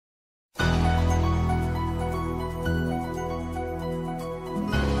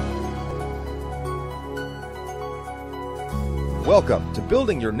Welcome to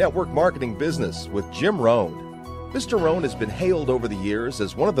Building Your Network Marketing Business with Jim Rohn. Mr. Rohn has been hailed over the years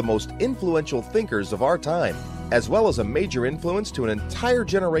as one of the most influential thinkers of our time, as well as a major influence to an entire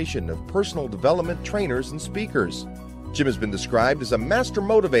generation of personal development trainers and speakers. Jim has been described as a master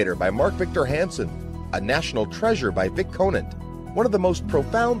motivator by Mark Victor Hansen, a national treasure by Vic Conant, one of the most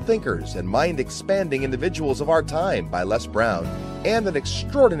profound thinkers and mind-expanding individuals of our time by Les Brown, and an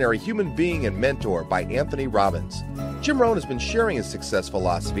extraordinary human being and mentor by Anthony Robbins. Jim Rohn has been sharing his success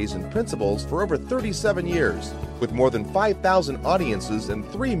philosophies and principles for over 37 years, with more than 5,000 audiences and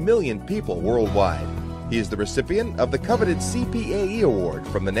 3 million people worldwide. He is the recipient of the coveted CPAE Award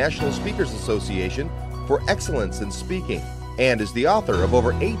from the National Speakers Association for excellence in speaking, and is the author of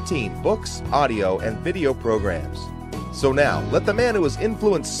over 18 books, audio, and video programs. So now, let the man who has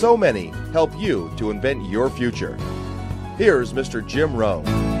influenced so many help you to invent your future. Here's Mr. Jim Rohn.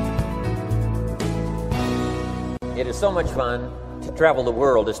 It is so much fun to travel the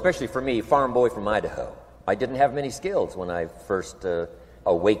world, especially for me, farm boy from Idaho. I didn't have many skills when I first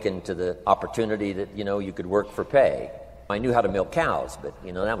awakened to the opportunity that, you could work for pay. I knew how to milk cows, but,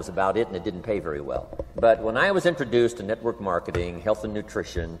 that was about it, and it didn't pay very well. But when I was introduced to network marketing, health and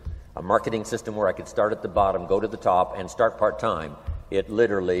nutrition, a marketing system where I could start at the bottom, go to the top, and start part-time, it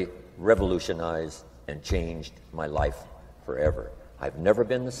literally revolutionized and changed my life forever. I've never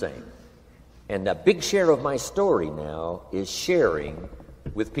been the same. And a big share of my story now is sharing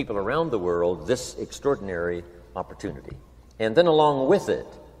with people around the world this extraordinary opportunity. And then along with it,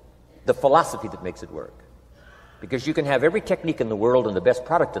 the philosophy that makes it work. Because you can have every technique in the world and the best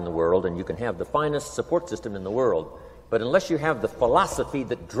product in the world, and you can have the finest support system in the world, but unless you have the philosophy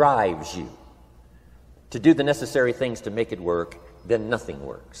that drives you to do the necessary things to make it work, then nothing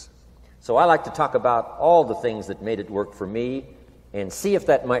works. So I like to talk about all the things that made it work for me and see if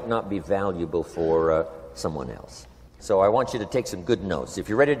that might not be valuable for someone else. So I want you to take some good notes. If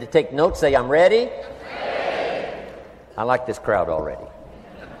you're ready to take notes, say, I'm ready. I like this crowd already.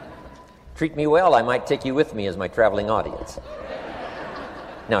 Treat me well, I might take you with me as my traveling audience.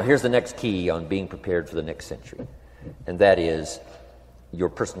 Now, here's the next key on being prepared for the next century, and that is your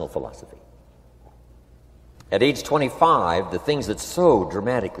personal philosophy. At age 25, the things that so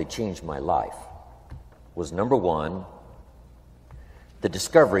dramatically changed my life was, number one, the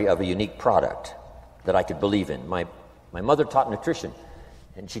discovery of a unique product that I could believe in. My mother taught nutrition,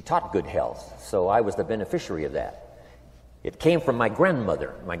 and she taught good health, so I was the beneficiary of that. It came from my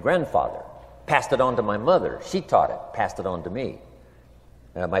grandmother, my grandfather, passed it on to my mother. She taught it, passed it on to me.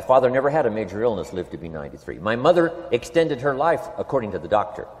 My father never had a major illness, lived to be 93. My mother extended her life, according to the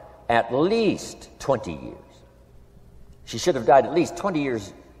doctor, at least 20 years. She should have died at least 20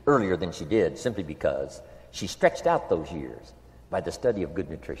 years earlier than she did, simply because she stretched out those years by the study of good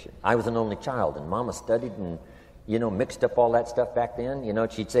nutrition. I was an only child, and Mama studied and, mixed up all that stuff back then.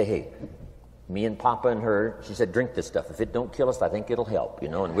 She'd say, hey, me and Papa and her, she said, drink this stuff. If it don't kill us, I think it'll help,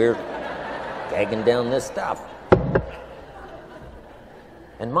 and we're gagging down this stuff.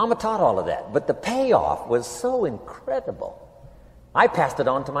 And Mama taught all of that, but the payoff was so incredible. I passed it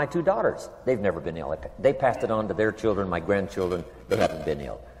on to my 2 daughters. They've never been ill. They passed it on to their children, my grandchildren. They haven't been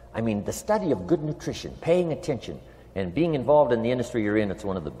ill. I mean, the study of good nutrition, paying attention, and being involved in the industry you're in, it's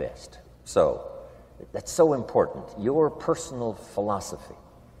one of the best. So, that's so important. Your personal philosophy,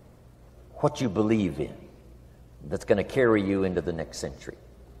 what you believe in, that's going to carry you into the next century.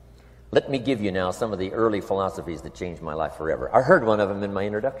 Let me give you now some of the early philosophies that changed my life forever. I heard one of them in my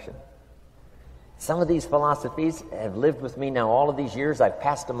introduction. Some of these philosophies have lived with me now all of these years. I've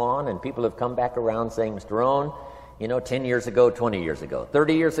passed them on, and people have come back around saying, Mr. Rohn, 10 years ago, 20 years ago,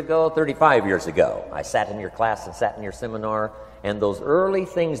 30 years ago, 35 years ago, I sat in your class and sat in your seminar, and those early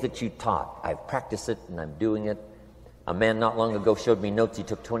things that you taught, I've practiced it and I'm doing it. A man not long ago showed me notes he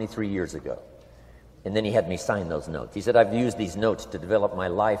took 23 years ago, and then he had me sign those notes. He said, I've used these notes to develop my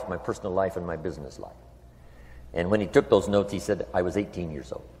life, my personal life, and my business life. And when he took those notes, he said, I was 18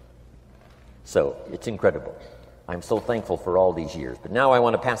 years old. So, it's incredible. I'm so thankful for all these years. But now I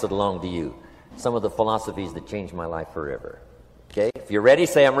want to pass it along to you. Some of the philosophies that changed my life forever. Okay? If you're ready,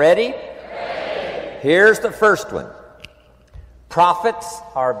 say I'm ready. Ready. Here's the first one. Profits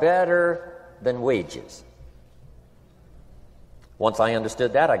are better than wages. Once I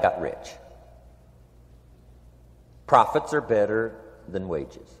understood that, I got rich. Profits are better than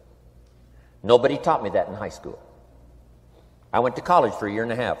wages. Nobody taught me that in high school. I went to college for a year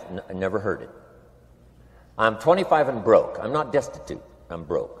and a half. I never heard it. I'm 25 and broke. I'm not destitute. I'm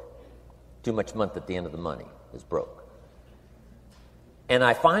broke. Too much month at the end of the money is broke. And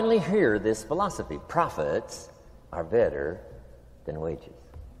I finally hear this philosophy. Profits are better than wages.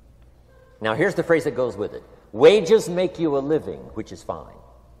 Now here's the phrase that goes with it. Wages make you a living, which is fine.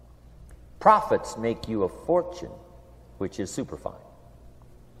 Profits make you a fortune, which is super fine.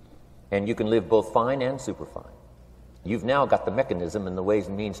 And you can live both fine and super fine. You've now got the mechanism and the ways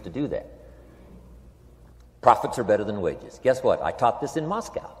and means to do that. Profits are better than wages. Guess what? I taught this in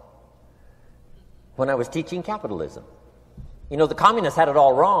Moscow when I was teaching capitalism. You know, the communists had it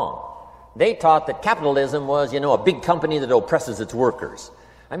all wrong. They taught that capitalism was, a big company that oppresses its workers.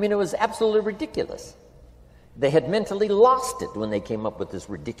 I mean, it was absolutely ridiculous. They had mentally lost it when they came up with this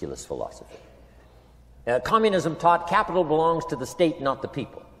ridiculous philosophy. Communism taught capital belongs to the state, not the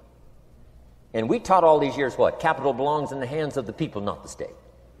people. And we taught all these years what? Capital belongs in the hands of the people, not the state.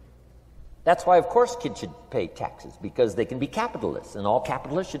 That's why, of course, kids should pay taxes, because they can be capitalists, and all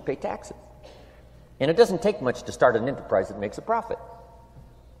capitalists should pay taxes. And it doesn't take much to start an enterprise that makes a profit.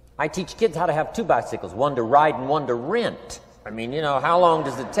 I teach kids how to have two bicycles, one to ride and one to rent. I mean, how long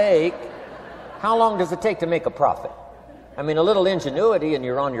does it take? How long does it take to make a profit? I mean, a little ingenuity and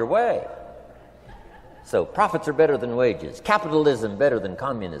you're on your way. So profits are better than wages. Capitalism better than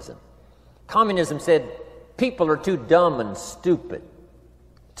communism. Communism said people are too dumb and stupid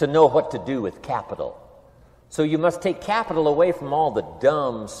to know what to do with capital. So you must take capital away from all the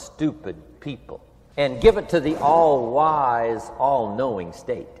dumb, stupid people and give it to the all-wise, all-knowing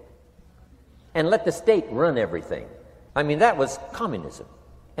state. And let the state run everything. I mean, that was communism.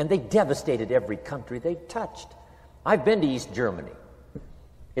 And they devastated every country they touched. I've been to East Germany.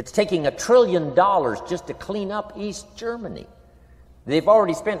 It's taking $1 trillion just to clean up East Germany. They've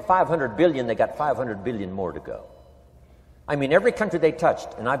already spent $500 billion. They got $500 billion more to go. I mean, every country they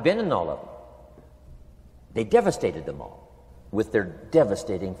touched, and I've been in all of them, they devastated them all with their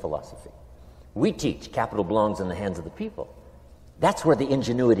devastating philosophy. We teach capital belongs in the hands of the people. That's where the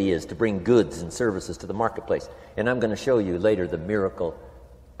ingenuity is to bring goods and services to the marketplace. And I'm going to show you later the miracle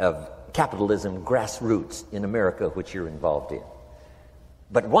of capitalism grassroots in America, which you're involved in.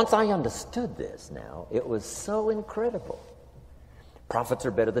 But once I understood this now, it was so incredible. Profits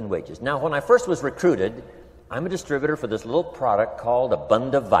are better than wages. Now, when I first was recruited, I'm a distributor for this little product called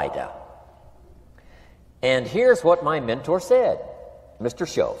Abunda Vita. And here's what my mentor said, Mr.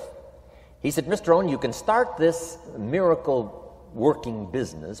 Schoaf. He said, Mr. Rohn, you can start this miracle working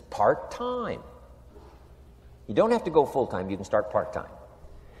business part-time. You don't have to go full-time. You can start part-time.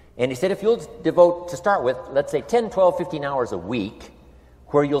 And he said, if you'll devote, to start with, let's say 10, 12, 15 hours a week,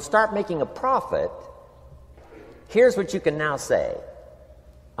 where you'll start making a profit, here's what you can now say.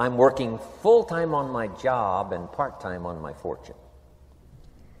 I'm working full-time on my job and part-time on my fortune.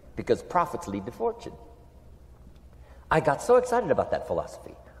 Because profits lead to fortune. I got so excited about that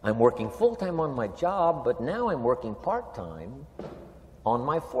philosophy. I'm working full-time on my job, but now I'm working part-time on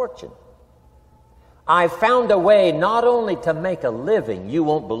my fortune. I found a way not only to make a living, you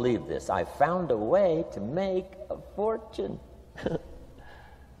won't believe this, I found a way to make a fortune.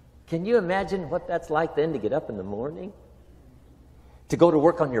 Can you imagine what that's like then to get up in the morning? To go to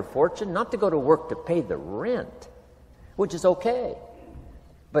work on your fortune? Not to go to work to pay the rent, which is okay,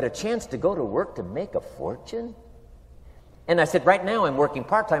 but a chance to go to work to make a fortune? And I said, right now I'm working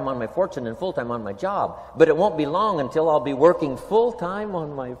part-time on my fortune and full-time on my job, but it won't be long until I'll be working full-time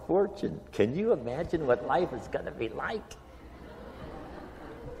on my fortune. Can you imagine what life is going to be like?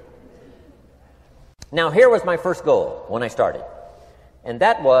 Now, here was my first goal when I started, and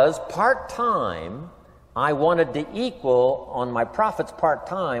that was part-time. I wanted to equal on my profits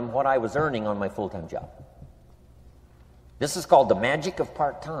part-time what I was earning on my full-time job. This is called the magic of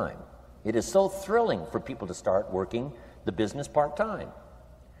part-time. It is so thrilling for people to start working the business part-time,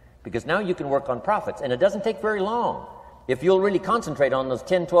 because now you can work on profits, and it doesn't take very long. If you'll really concentrate on those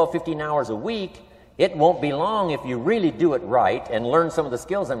 10, 12, 15 hours a week, it won't be long if you really do it right and learn some of the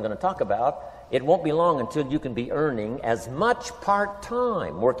skills I'm going to talk about. It won't be long until you can be earning as much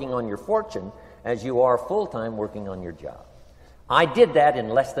part-time working on your fortune as you are full-time working on your job. I did that in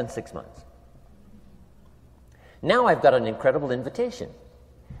less than 6 months. Now I've got an incredible invitation.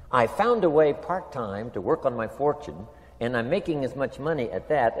 I found a way part-time to work on my fortune, and I'm making as much money at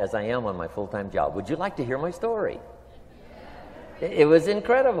that as I am on my full-time job. Would you like to hear my story? It was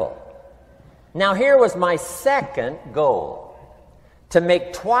incredible. Now, here was my second goal, to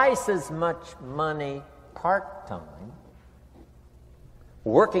make twice as much money part-time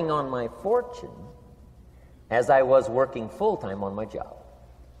working on my fortune as I was working full-time on my job.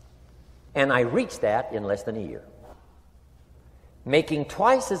 And I reached that in less than a year. Making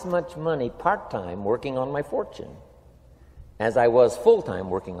twice as much money part-time working on my fortune as I was full-time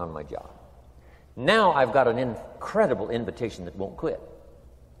working on my job. Now I've got an incredible invitation that won't quit.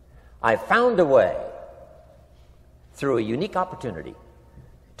 I found a way, through a unique opportunity,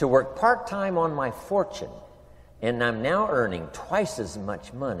 to work part-time on my fortune And I'm now earning twice as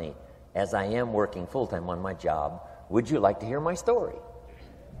much money as I am working full-time on my job. Would you like to hear my story?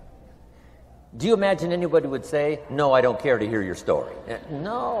 Do you imagine anybody would say, no, I don't care to hear your story?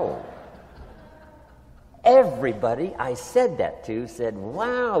 No. Everybody I said that to said,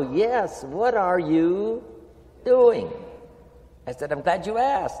 wow, yes, what are you doing? I said, I'm glad you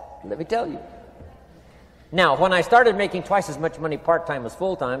asked. Let me tell you. Now, when I started making twice as much money part-time as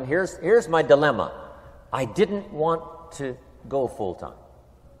full-time, here's my dilemma. I didn't want to go full-time.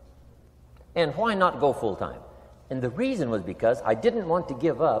 And why not go full-time? And the reason was because I didn't want to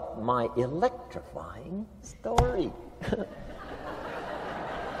give up my electrifying story.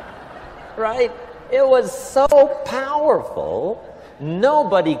 Right? It was so powerful,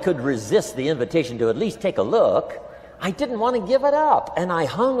 nobody could resist the invitation to at least take a look. I didn't want to give it up. And I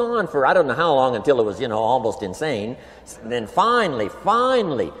hung on for I don't know how long until it was, almost insane. And then finally,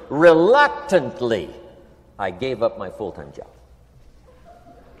 reluctantly, I gave up my full-time job.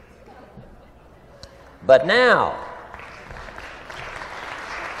 But now,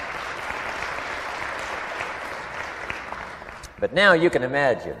 you can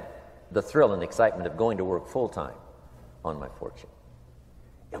imagine the thrill and excitement of going to work full-time on my fortune.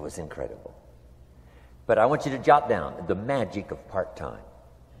 It was incredible. But I want you to jot down the magic of part-time.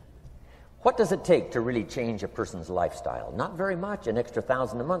 What does it take to really change a person's lifestyle? Not very much. An extra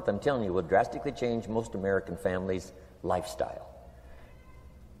 $1,000 a month, I'm telling you, will drastically change most American families' lifestyle.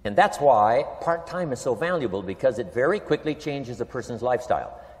 And that's why part-time is so valuable, because it very quickly changes a person's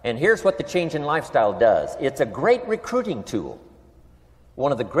lifestyle. And here's what the change in lifestyle does. It's a great recruiting tool.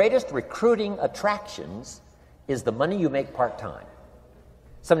 One of the greatest recruiting attractions is the money you make part-time.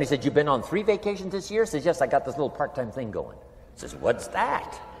 Somebody said, you've been on 3 vacations this year? Says, yes, I got this little part-time thing going. Says, what's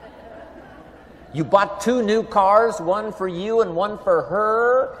that? You bought 2 new cars, one for you and one for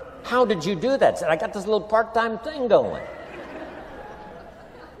her? How did you do that? Said, I got this little part-time thing going.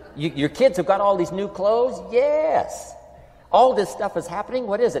 Your kids have got all these new clothes? Yes. All this stuff is happening.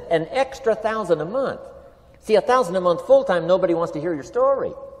 What is it? An extra $1,000 a month. See, $1,000 a month full-time, nobody wants to hear your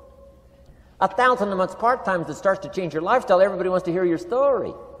story. $1,000 a month part-time that starts to change your lifestyle, everybody wants to hear your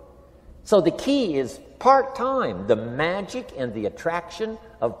story. So the key is part-time. The magic and the attraction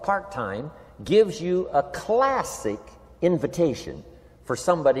of part-time gives you a classic invitation for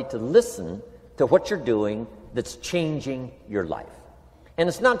somebody to listen to what you're doing that's changing your life. And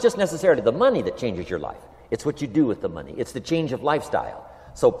it's not just necessarily the money that changes your life. It's what you do with the money. It's the change of lifestyle.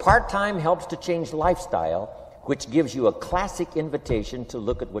 So part-time helps to change lifestyle, which gives you a classic invitation to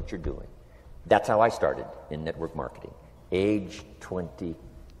look at what you're doing. That's how I started in network marketing, age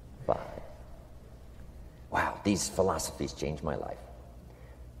 25. Wow, these philosophies changed my life.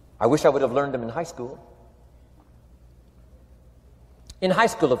 I wish I would have learned them in high school. In high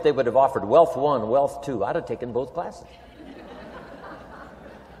school, if they would have offered Wealth 1, Wealth 2, I'd have taken both classes.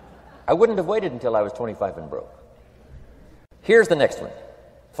 I wouldn't have waited until I was 25 and broke. Here's the next one.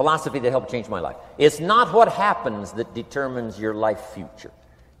 Philosophy that helped change my life. It's not what happens that determines your life future.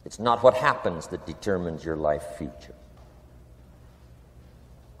 It's not what happens that determines your life future.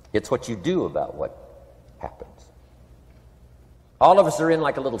 It's what you do about what happens. All of us are in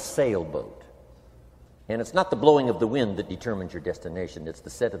like a little sailboat. And it's not the blowing of the wind that determines your destination. It's the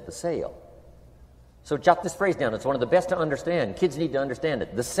set of the sail. So jot this phrase down. It's one of the best to understand. Kids need to understand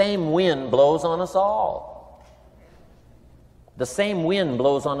it. The same wind blows on us all. The same wind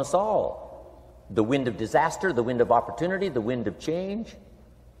blows on us all. The wind of disaster, the wind of opportunity, the wind of change.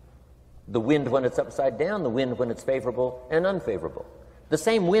 The wind when it's upside down, the wind when it's favorable and unfavorable. The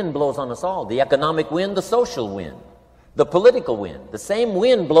same wind blows on us all. The economic wind, the social wind, the political wind. The same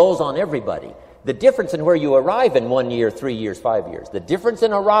wind blows on everybody. The difference in where you arrive in 1 year, 3 years, 5 years, the difference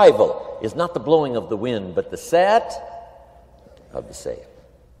in arrival is not the blowing of the wind, but the set of the sail.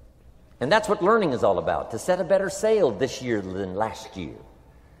 And that's what learning is all about, to set a better sail this year than last year.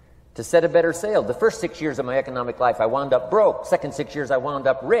 To set a better sail. The first 6 years of my economic life, I wound up broke. Second 6 years, I wound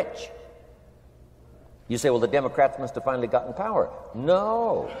up rich. You say, well, the Democrats must have finally gotten power.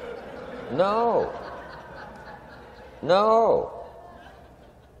 No. No. No.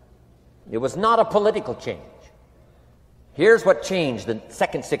 It was not a political change. Here's what changed the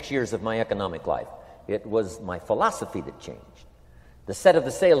second 6 years of my economic life. It was my philosophy that changed. The set of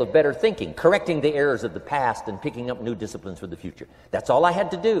the sail of better thinking, correcting the errors of the past and picking up new disciplines for the future. That's all I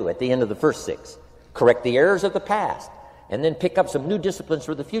had to do at the end of the first 6. Correct the errors of the past and then pick up some new disciplines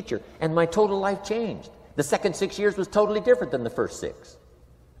for the future. And my total life changed. The second 6 years was totally different than the first 6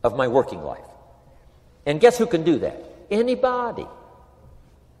 of my working life. And guess who can do that? Anybody.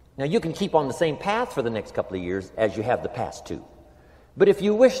 Now, you can keep on the same path for the next couple of years as you have the past 2. But if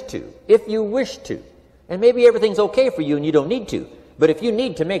you wish to, And maybe everything's okay for you and you don't need to. But if you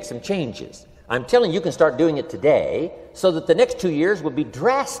need to make some changes, I'm telling you, you can start doing it today so that the next 2 years will be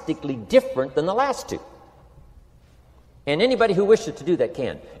drastically different than the last 2. And anybody who wishes to do that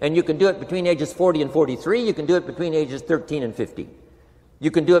can. And you can do it between ages 40 and 43. You can do it between ages 13 and 15. You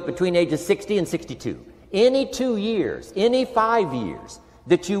can do it between ages 60 and 62. Any 2 years, any 5 years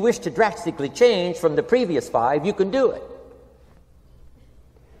that you wish to drastically change from the previous 5, you can do it.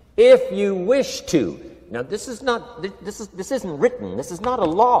 If you wish to. Now, this isn't written. This is not a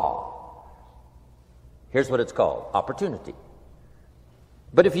law. Here's what it's called: opportunity.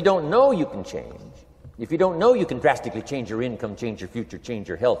 But if you don't know you can change, if you don't know you can drastically change your income, change your future, change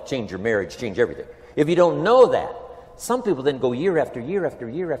your health, change your marriage, change everything, if you don't know that, some people then go year after year after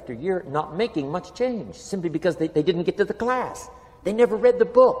year after year not making much change simply because they didn't get to the class. They never read the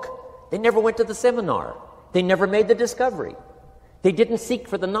book. They never went to the seminar. They never made the discovery. They didn't seek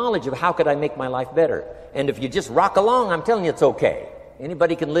for the knowledge of how could I make my life better. And if you just rock along, I'm telling you it's okay.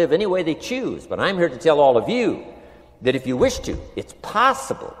 Anybody can live any way they choose. But I'm here to tell all of you that if you wish to, it's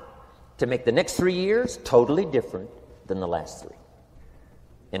possible to make the next 3 years totally different than the last 3.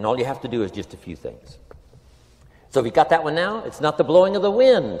 And all you have to do is just a few things. So if you got that one now, it's not the blowing of the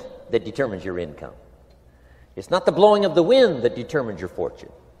wind that determines your income. It's not the blowing of the wind that determines your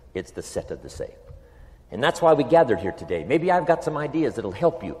fortune. It's the set of the sail. And that's why we gathered here today. Maybe I've got some ideas that'll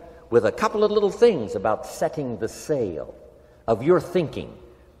help you with a couple of little things about setting the sail of your thinking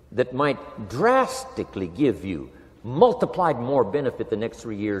that might drastically give you multiplied more benefit the next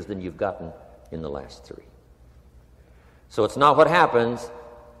 3 years than you've gotten in the last 3. So it's not what happens.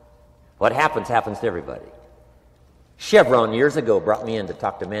 What happens to everybody. Chevron years ago brought me in to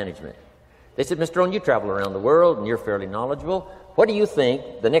talk to management. They said, Mr. Rohn, you travel around the world and you're fairly knowledgeable. What do you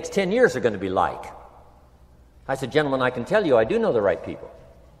think the next 10 years are going to be like? I said, gentlemen, I can tell you I do know the right people.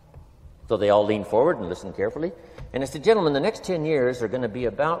 So they all leaned forward and listened carefully. And I said, gentlemen, the next 10 years are going to be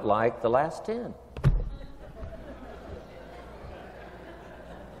about like the last 10.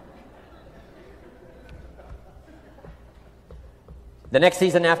 The next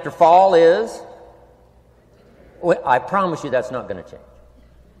season after fall is, well, I promise you that's not going to change.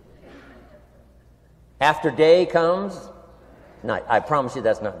 After day comes night. I promise you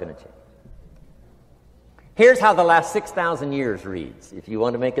that's not going to change. Here's how the last 6,000 years reads. If you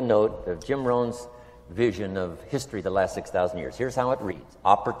want to make a note of Jim Rohn's vision of history the last 6,000 years, here's how it reads.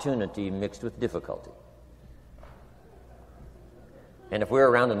 Opportunity mixed with difficulty. And if we're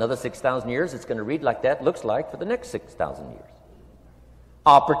around another 6,000 years, it's going to read like that looks like for the next 6,000 years.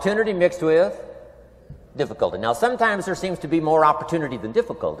 Opportunity mixed with difficulty. Now, sometimes there seems to be more opportunity than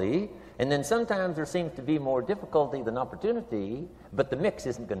difficulty, and then sometimes there seems to be more difficulty than opportunity, but the mix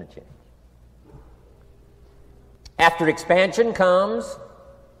isn't going to change. After expansion comes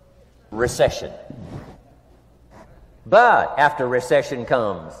recession. But after recession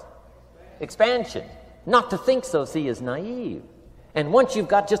comes expansion. Not to think so, see, is naive. And once you've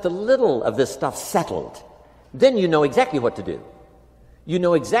got just a little of this stuff settled, then you know exactly what to do. You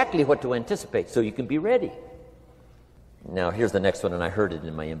know exactly what to anticipate, so you can be ready. Now, here's the next one, and I heard it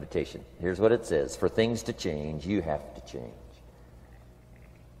in my invitation. Here's what it says. For things to change, you have to change.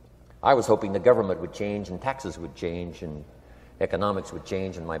 I was hoping the government would change, and taxes would change, and economics would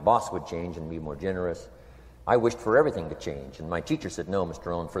change, and my boss would change and be more generous. I wished for everything to change, and my teacher said, no, Mr.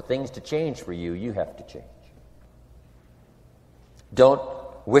 Rohn, for things to change for you, you have to change. Don't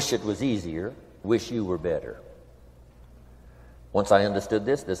wish it was easier, wish you were better. Once I understood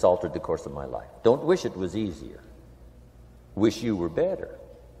this, this altered the course of my life. Don't wish it was easier. Wish you were better.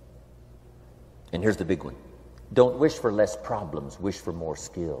 And here's the big one. Don't wish for less problems. Wish for more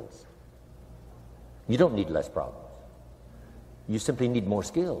skills. You don't need less problems. You simply need more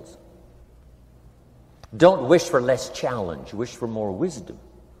skills. Don't wish for less challenge. Wish for more wisdom.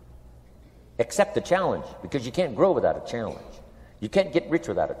 Accept the challenge, because you can't grow without a challenge. You can't get rich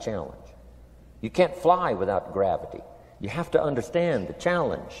without a challenge. You can't fly without gravity. You have to understand the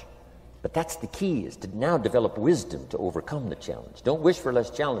challenge. But that's the key, is to now develop wisdom to overcome the challenge. Don't wish for less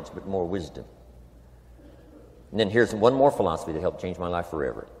challenge, but more wisdom. And then here's one more philosophy that helped change my life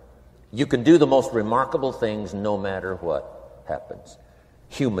forever. You can do the most remarkable things no matter what happens.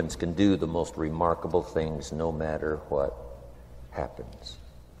 Humans can do the most remarkable things no matter what happens.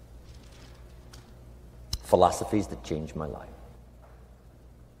 Philosophies that changed my life.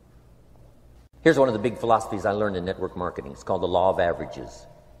 Here's one of the big philosophies I learned in network marketing. It's called the law of averages.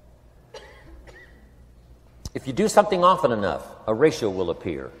 If you do something often enough, a ratio will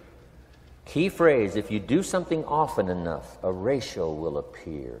appear. Key phrase, if you do something often enough, a ratio will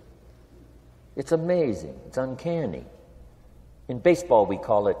appear. It's amazing. It's uncanny. In baseball, we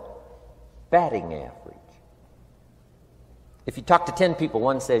call it batting average. If you talk to 10 people,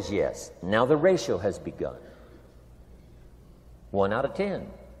 one says yes. Now the ratio has begun. 1 out of 10.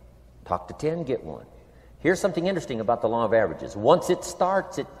 Talk to 10, get 1. Here's something interesting about the law of averages. Once it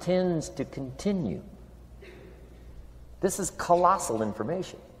starts, it tends to continue. This is colossal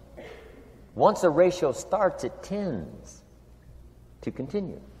information. Once a ratio starts, it tends to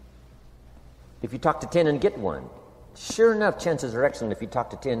continue. If you talk to 10 and get 1, sure enough, chances are excellent. If you talk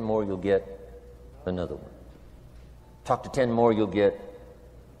to 10 more, you'll get another one. Talk to 10 more, you'll get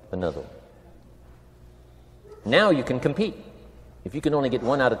another one. Now you can compete. If you can only get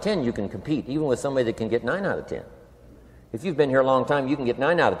 1 out of 10, you can compete, even with somebody that can get 9 out of 10. If you've been here a long time, you can get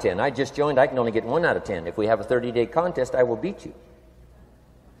 9 out of 10. I just joined, I can only get 1 out of 10. If we have a 30-day contest, I will beat you.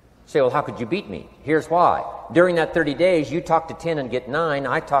 Say, well, how could you beat me? Here's why. During that 30 days, you talk to 10 and get 9.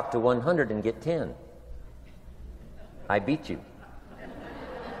 I talk to 100 and get 10. I beat you.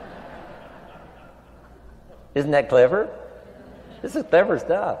 Isn't that clever? This is clever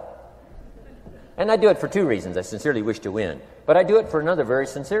stuff. And I do it for 2 reasons. I sincerely wish to win. But I do it for another very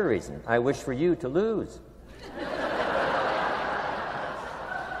sincere reason. I wish for you to lose.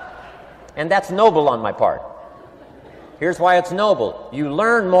 And that's noble on my part. Here's why it's noble. You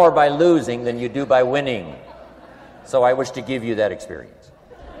learn more by losing than you do by winning. So I wish to give you that experience.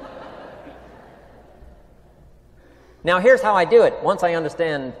 Now here's how I do it once I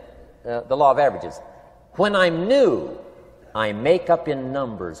understand the law of averages. When I'm new, I make up in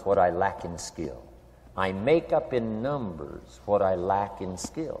numbers what I lack in skill. I make up in numbers what I lack in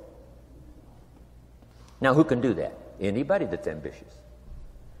skill. Now who can do that? Anybody that's ambitious.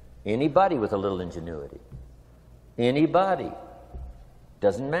 Anybody with a little ingenuity. Anybody.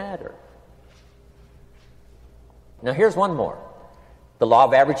 Doesn't matter. Now here's one more. The law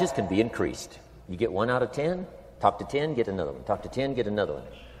of averages can be increased. You get 1 out of 10, talk to 10, get another one. Talk to 10, get another one.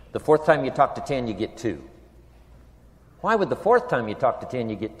 The 4th time you talk to 10, you get 2. Why would the 4th time you talk to 10,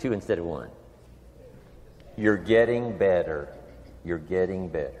 you get 2 instead of 1? You're getting better. You're getting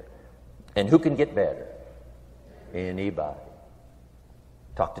better. And who can get better? Anybody.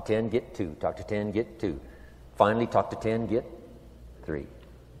 Talk to 10, get 2. Talk to 10, get 2. Finally, talk to 10, get 3.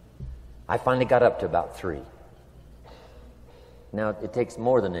 I finally got up to about 3. Now, it takes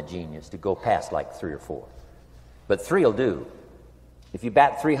more than a genius to go past like 3 or 4. But 3 will do. If you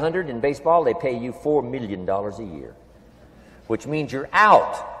bat 300 in baseball, they pay you $4 million a year, which means you're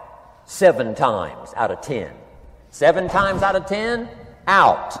out 7 times out of 10. 7 times out of 10,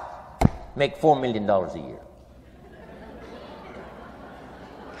 out. Make $4 million a year.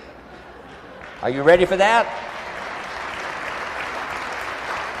 Are you ready for that?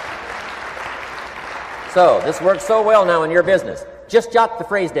 So, this works so well now in your business. Just jot the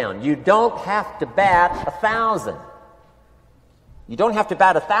phrase down. You don't have to bat 1,000. You don't have to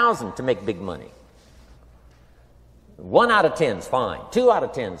bat 1,000 to make big money. 1 out of 10 is fine. 2 out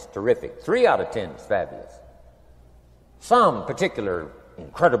of 10 is terrific. 3 out of 10 is fabulous. Some particular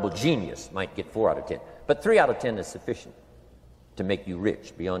incredible genius might get 4 out of 10. But 3 out of 10 is sufficient to make you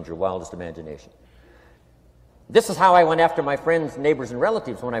rich beyond your wildest imagination. This is how I went after my friends, neighbors, and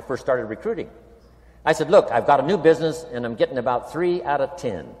relatives when I first started recruiting. I said, look, I've got a new business, and I'm getting about 3 out of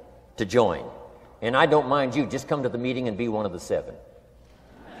 10 to join. And I don't mind you. Just come to the meeting and be one of the 7.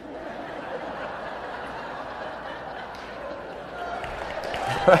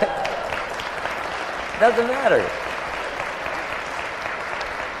 Right? Doesn't matter.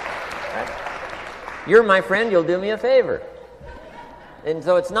 Right? You're my friend, you'll do me a favor. And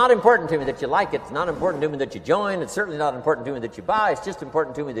so it's not important to me that you like it. It's not important to me that you join. It's certainly not important to me that you buy. It's just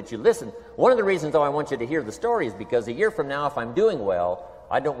important to me that you listen. One of the reasons, though, I want you to hear the story is because a year from now, if I'm doing well,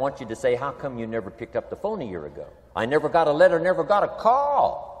 I don't want you to say, how come you never picked up the phone a year ago? I never got a letter, never got a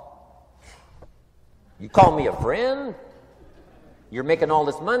call. You call me a friend? You're making all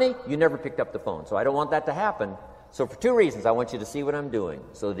this money? You never picked up the phone. So I don't want that to happen. So for 2 reasons, I want you to see what I'm doing.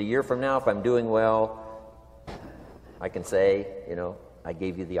 So the year from now, if I'm doing well, I can say, you know, I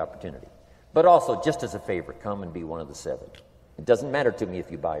gave you the opportunity. But also, just as a favor, come and be one of the 7. It doesn't matter to me if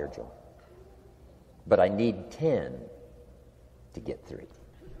you buy or join. But I need 10 to get 3.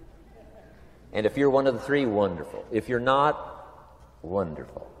 And if you're one of the 3, wonderful. If you're not,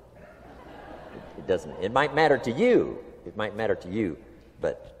 wonderful. It doesn't. It might matter to you. It might matter to you,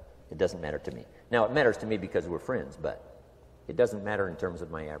 but it doesn't matter to me. Now, it matters to me because we're friends, but it doesn't matter in terms of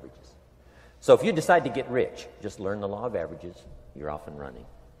my averages. So if you decide to get rich, just learn the law of averages. You're off and running.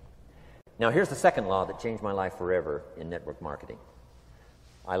 Now, here's the second law that changed my life forever in network marketing.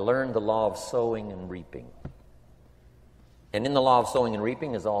 I learned the law of sowing and reaping. And in the law of sowing and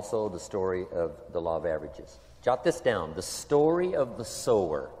reaping is also the story of the law of averages. Jot this down. The story of the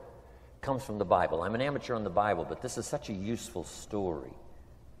sower comes from the Bible. I'm an amateur on the Bible, but this is such a useful story.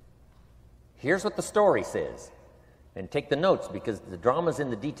 Here's what the story says. And take the notes because the drama's in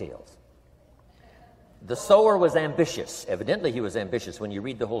the details. The sower was ambitious. Evidently, he was ambitious. When you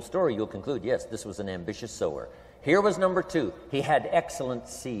read the whole story, you'll conclude, yes, this was an ambitious sower. Here was number 2. He had excellent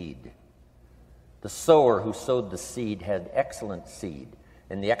seed. The sower who sowed the seed had excellent seed.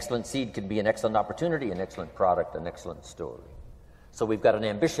 And the excellent seed can be an excellent opportunity, an excellent product, an excellent story. So we've got an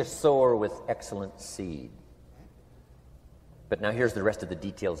ambitious sower with excellent seed. But now here's the rest of the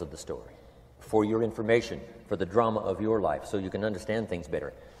details of the story. For your information, for the drama of your life, so you can understand things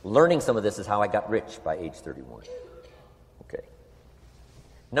better. Learning some of this is how I got rich by age 31. Okay.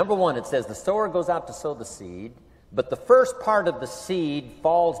 Number 1, it says the sower goes out to sow the seed, but the first part of the seed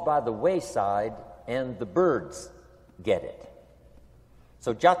falls by the wayside and the birds get it.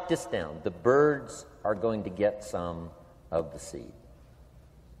 So jot this down. The birds are going to get some of the seed.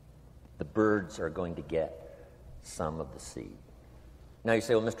 The birds are going to get some of the seed. Now you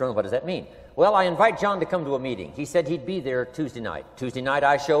say, well, Mr. Rohn, what does that mean? Well, I invite John to come to a meeting. He said he'd be there Tuesday night. Tuesday night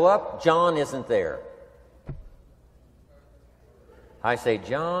I show up, John isn't there. I say,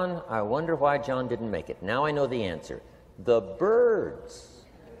 John, I wonder why John didn't make it. Now I know the answer. The birds.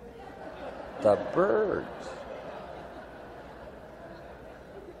 The birds.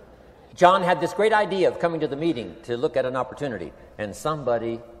 John had this great idea of coming to the meeting to look at an opportunity, and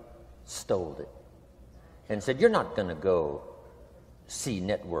somebody stole it and said, you're not going to go see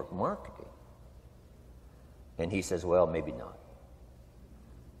network marketing. And he says, well, maybe not.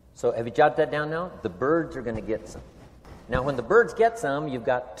 So have you jotted that down now? The birds are going to get some. Now, when the birds get some, you've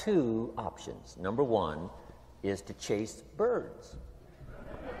got 2 options. Number 1 is to chase birds.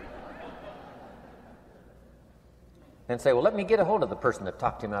 And say, well, let me get a hold of the person that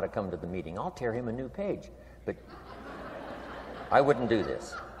talked him out of coming to the meeting. I'll tear him a new page. But I wouldn't do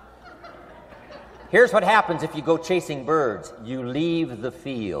this. Here's what happens if you go chasing birds. You leave the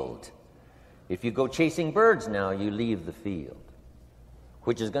field. If you go chasing birds now, you leave the field,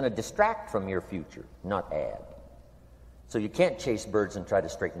 which is going to distract from your future, not add. So you can't chase birds and try to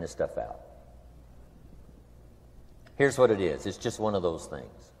straighten this stuff out. Here's what it is. It's just one of those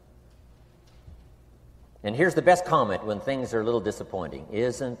things. And here's the best comment when things are a little disappointing.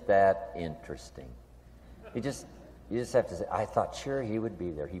 Isn't that interesting? You just have to say, I thought sure he would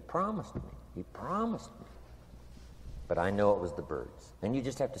be there. He promised me. He promised me. But I know it was the birds. And you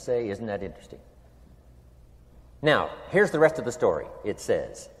just have to say, isn't that interesting? Now, here's the rest of the story. It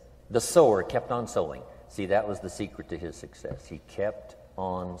says, the sower kept on sowing. See, that was the secret to his success. He kept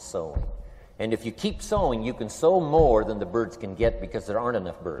on sowing. And if you keep sowing, you can sow more than the birds can get because there aren't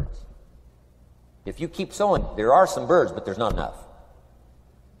enough birds. If you keep sowing, there are some birds, but there's not enough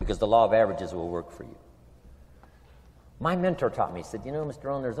because the law of averages will work for you. My mentor taught me, he said, you know, Mr.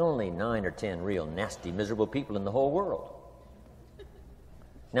 Rohn, there's only 9 or 10 real nasty, miserable people in the whole world.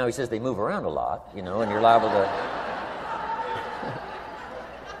 Now, he says they move around a lot, you know, and you're liable to...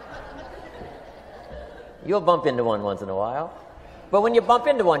 You'll bump into one once in a while. But when you bump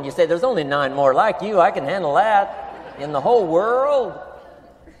into one, you say, there's only 9 more like you. I can handle that in the whole world.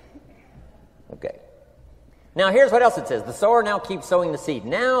 Okay. Now, here's what else it says. The sower now keeps sowing the seed.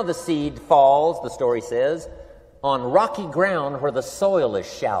 Now the seed falls, the story says, on rocky ground where the soil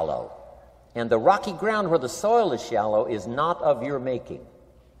is shallow. And the rocky ground where the soil is shallow is not of your making.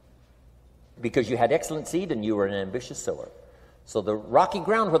 Because you had excellent seed and you were an ambitious sower. So the rocky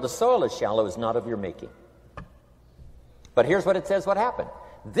ground where the soil is shallow is not of your making. But here's what it says what happened.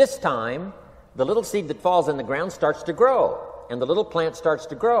 This time, the little seed that falls in the ground starts to grow. And the little plant starts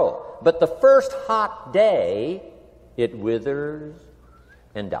to grow. But the first hot day, it withers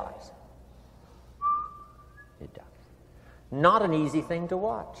and dies. It dies. Not an easy thing to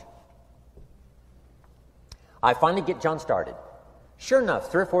watch. I finally get John started. Sure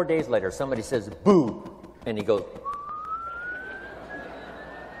enough, 3 or 4 days later, somebody says, boo, and he goes,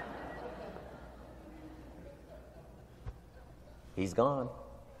 he's gone.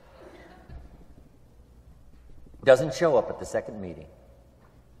 Doesn't show up at the second meeting.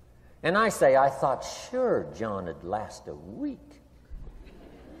 And I say, I thought sure John would last a week.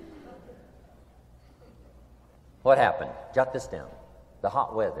 What happened? Jot this down. The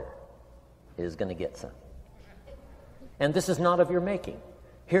hot weather is going to get some. And this is not of your making.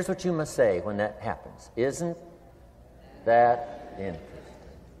 Here's what you must say when that happens. Isn't that interesting?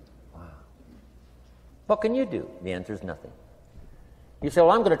 Wow. What can you do? The answer is nothing. You say,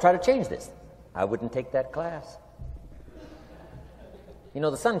 well, I'm going to try to change this. I wouldn't take that class. You know,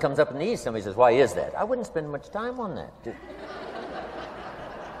 the sun comes up in the east. Somebody says, why is that? I wouldn't spend much time on that.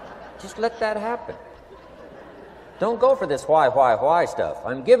 Just let that happen. Don't go for this why stuff.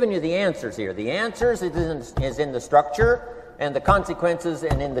 I'm giving you the answers here. The answers is in the structure, and the consequences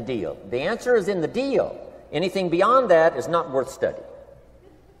and in the deal. The answer is in the deal. Anything beyond that is not worth study.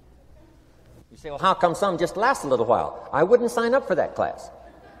 You say, well, how come some just last a little while? I wouldn't sign up for that class.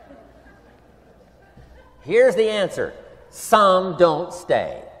 Here's the answer. Some don't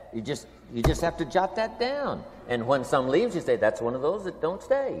stay. You just have to jot that down. And when some leaves, you say, that's one of those that don't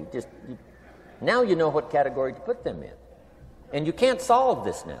stay. Now you know what category to put them in. And you can't solve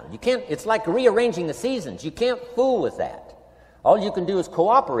this now. It's like rearranging the seasons. You can't fool with that. All you can do is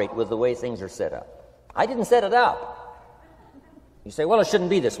cooperate with the way things are set up. I didn't set it up. You say, well, it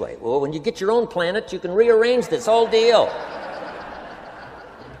shouldn't be this way. Well, when you get your own planet, you can rearrange this whole deal.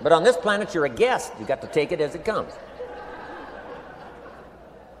 But on this planet, you're a guest. You got to take it as it comes.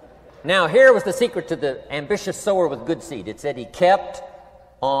 Now, here was the secret to the ambitious sower with good seed. It said he kept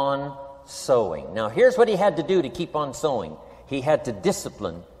on sowing. Now, here's what he had to do to keep on sowing. He had to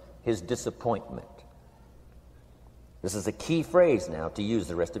discipline his disappointment. This is a key phrase now to use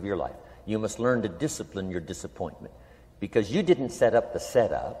the rest of your life. You must learn to discipline your disappointment, because you didn't set up the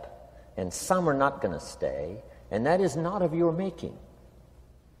setup, and some are not going to stay, and that is not of your making.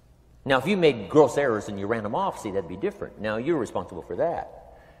 Now, if you made gross errors and you ran them off, see, that'd be different. Now, you're responsible for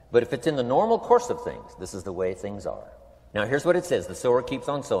that. But if it's in the normal course of things, this is the way things are. Now, here's what it says. The sower keeps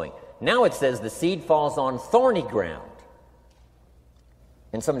on sowing. Now it says the seed falls on thorny ground.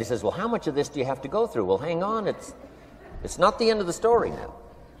 And somebody says, well, how much of this do you have to go through? Well, hang on. It's not the end of the story now.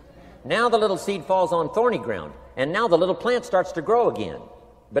 Now the little seed falls on thorny ground. And now the little plant starts to grow again.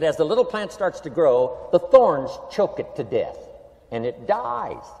 But as the little plant starts to grow, the thorns choke it to death. And it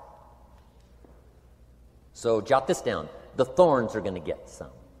dies. So jot this down. The thorns are going to get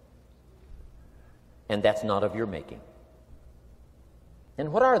some. And that's not of your making.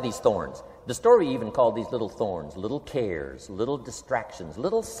 And what are these thorns? The story even called these little thorns, little cares, little distractions,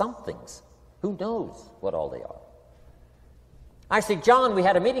 little somethings. Who knows what all they are? I say, John, we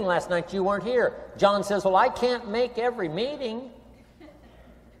had a meeting last night. You weren't here. John says, well, I can't make every meeting.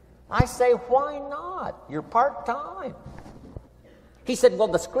 I say, why not? You're part-time. He said, well,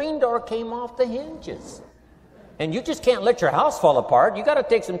 the screen door came off the hinges. And you just can't let your house fall apart. You got to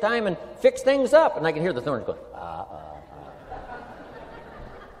take some time and fix things up. And I can hear the thorns going,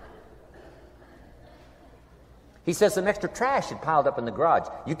 He says some extra trash had piled up in the garage.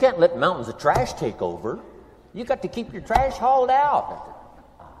 You can't let mountains of trash take over. You got to keep your trash hauled out.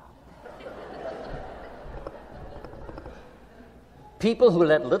 People who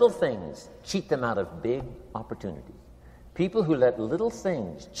let little things cheat them out of big opportunities. People who let little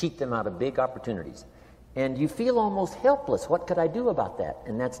things cheat them out of big opportunities. And you feel almost helpless. What could I do about that?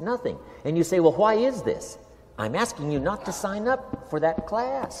 And that's nothing. And you say, well, why is this? I'm asking you not to sign up for that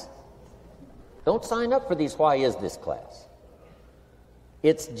class. Don't sign up for these why is this class.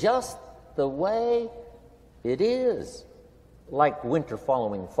 It's just the way it is. Like winter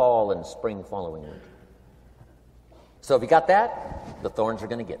following fall and spring following winter. So if you got that, the thorns are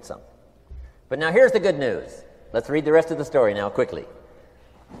going to get some. But now here's the good news. Let's read the rest of the story now quickly.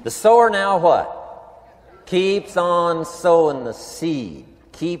 The sower now what? Keeps on sowing the seed,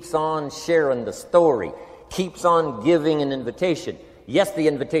 keeps on sharing the story, keeps on giving an invitation. Yes, the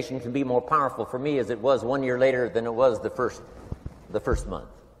invitation can be more powerful for me as it was 1 year later than it was the first month.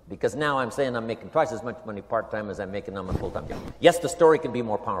 Because now I'm saying I'm making twice as much money part-time as I'm making on my full-time job. Yes, the story can be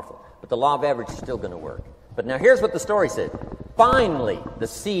more powerful, but the law of average is still going to work. But now here's what the story said. Finally, the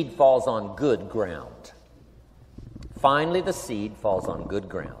seed falls on good ground. Finally, the seed falls on good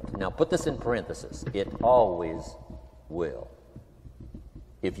ground. Now, put this in parentheses. It always will,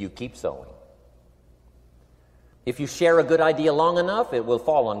 if you keep sowing. If you share a good idea long enough, it will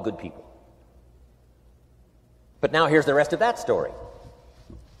fall on good people. But now here's the rest of that story.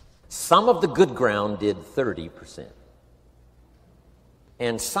 Some of the good ground did 30%.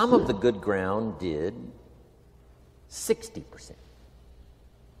 And some of the good ground did 60%.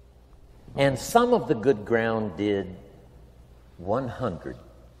 And some of the good ground did 100%.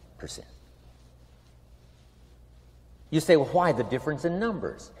 You say, well, why the difference in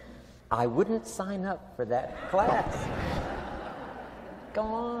numbers? I wouldn't sign up for that class. Come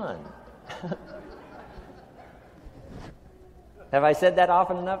on. Have I said that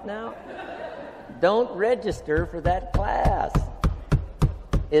often enough now? Don't register for that class.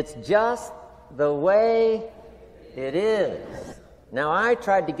 It's just the way it is. Now, I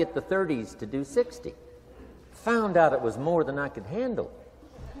tried to get the 30s to do 60. Found out it was more than I could handle.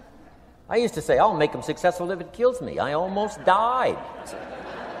 I used to say, I'll make them successful if it kills me. I almost died.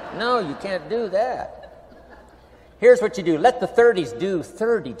 No, you can't do that. Here's what you do. Let the 30s do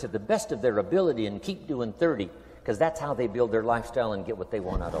 30 to the best of their ability and keep doing 30. because that's how they build their lifestyle and get what they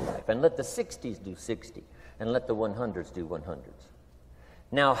want out of life. And let the 60s do 60, and let the 100s do 100s.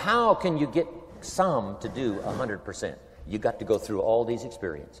 Now, how can you get some to do 100%? You got to go through all these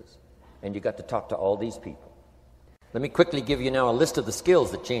experiences, and you got to talk to all these people. Let me quickly give you now a list of the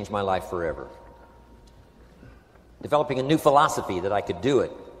skills that changed my life forever. Developing a new philosophy that I could do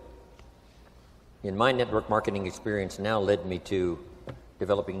it in my network marketing experience now led me to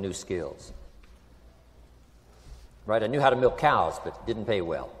developing new skills. Right? I knew how to milk cows, but it didn't pay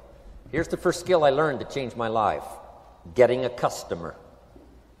well. Here's the first skill I learned that changed my life: getting a customer,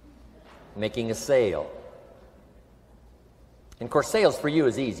 making a sale. And of course, sales for you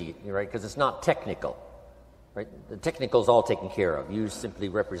is easy, right? Because it's not technical. Right? The technical is all taken care of. You simply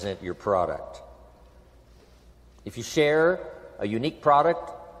represent your product. If you share a unique product,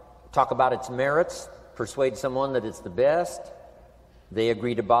 talk about its merits, persuade someone that it's the best, they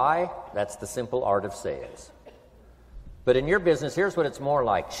agree to buy, that's the simple art of sales. But in your business, here's what it's more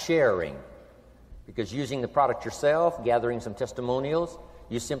like: sharing. Because using the product yourself, gathering some testimonials,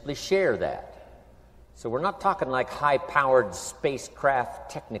 you simply share that. So we're not talking like high-powered spacecraft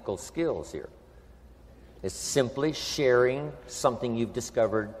technical skills here. It's simply sharing something you've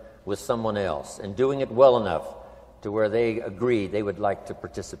discovered with someone else and doing it well enough to where they agree they would like to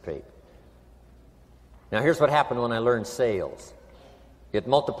participate. Now, here's what happened when I learned sales. It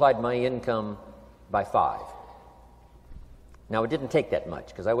multiplied my income by 5. Now, it didn't take that much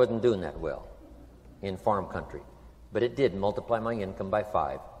because I wasn't doing that well in farm country, but it did multiply my income by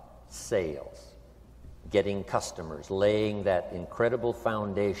 5. Sales, getting customers, laying that incredible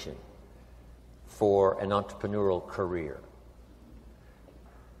foundation for an entrepreneurial career.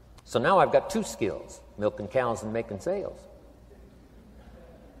 So now I've got 2 skills: milking cows and making sales.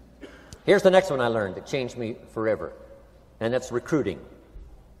 Here's the next one I learned that changed me forever, and that's recruiting,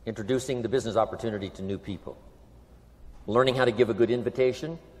 introducing the business opportunity to new people, learning how to give a good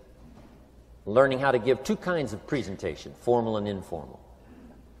invitation, learning how to give 2 kinds of presentation, formal and informal.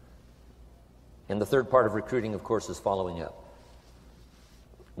 And the third part of recruiting, of course, is following up.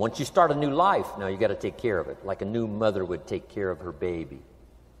 Once you start a new life, now you got to take care of it, like a new mother would take care of her baby.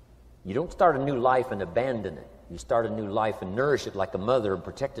 You don't start a new life and abandon it. You start a new life and nourish it like a mother and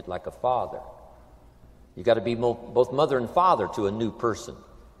protect it like a father. You got to be both mother and father to a new person.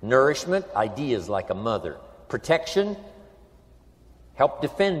 Nourishment, ideas like a mother. Protection, help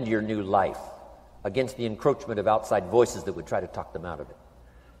defend your new life against the encroachment of outside voices that would try to talk them out of it.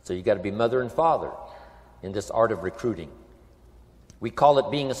 So you got to be mother and father in this art of recruiting. We call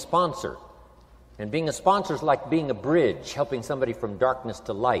it being a sponsor. And being a sponsor is like being a bridge, helping somebody from darkness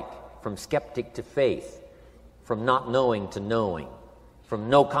to light, from skeptic to faith, from not knowing to knowing, from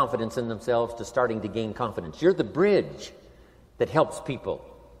no confidence in themselves to starting to gain confidence. You're the bridge that helps people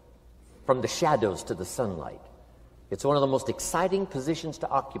from the shadows to the sunlight. It's one of the most exciting positions to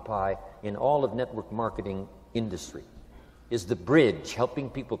occupy in all of network marketing industry, is the bridge, helping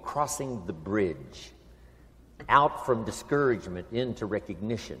people crossing the bridge out from discouragement into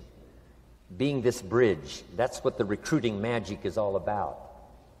recognition. Being this bridge, that's what the recruiting magic is all about.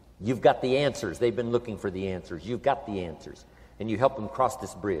 You've got the answers. They've been looking for the answers. You've got the answers, and you help them cross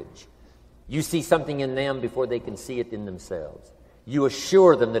this bridge. You see something in them before they can see it in themselves. You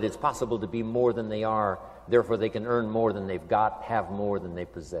assure them that it's possible to be more than they are, therefore they can earn more than they've got, have more than they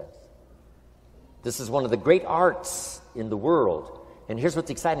possess. This is one of the great arts in the world, and here's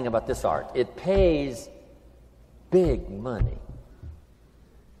what's exciting about this art. It pays big money.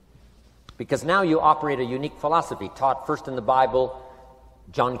 Because now you operate a unique philosophy taught first in the Bible.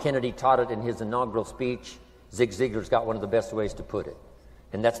 John Kennedy taught it in his inaugural speech. Zig Ziglar's got one of the best ways to put it.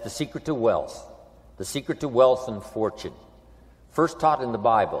 And that's the secret to wealth. The secret to wealth and fortune. First taught in the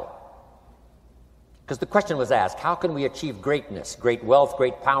Bible. Because the question was asked, how can we achieve greatness, great wealth,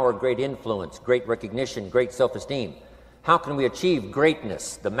 great power, great influence, great recognition, great self-esteem? How can we achieve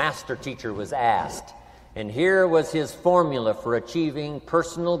greatness? The master teacher was asked. And here was his formula for achieving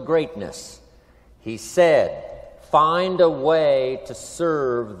personal greatness. He said, find a way to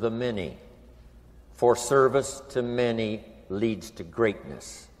serve the many, for service to many leads to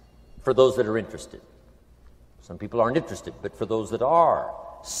greatness. For those that are interested. Some people aren't interested, but for those that are,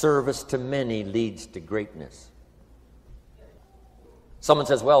 service to many leads to greatness. Someone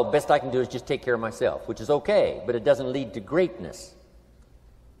says, well, best I can do is just take care of myself, which is okay, but it doesn't lead to greatness.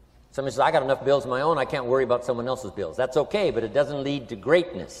 Somebody says, I got enough bills of my own, I can't worry about someone else's bills. That's okay, but it doesn't lead to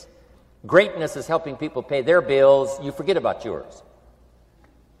greatness. Greatness is helping people pay their bills, you forget about yours.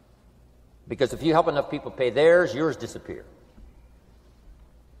 Because if you help enough people pay theirs, yours disappear.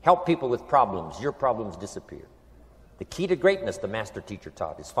 Help people with problems, your problems disappear. The key to greatness, the master teacher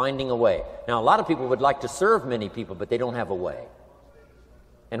taught, is finding a way. Now, a lot of people would like to serve many people, but they don't have a way.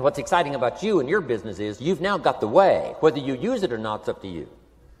 And what's exciting about you and your business is you've now got the way. Whether you use it or not, it's up to you.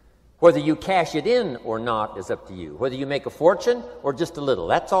 Whether you cash it in or not is up to you. Whether you make a fortune or just a little,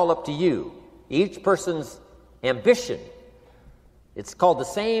 that's all up to you. Each person's ambition, it's called the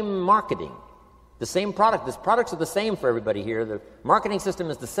same marketing, the same product. The products are the same for everybody here. The marketing system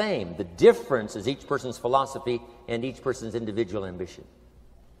is the same. The difference is each person's philosophy and each person's individual ambition.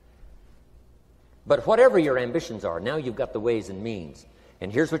 But whatever your ambitions are, now you've got the ways and means.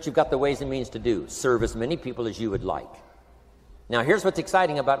 And here's what you've got the ways and means to do. Serve as many people as you would like. Now, here's what's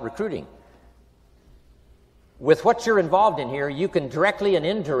exciting about recruiting. With what you're involved in here, you can directly and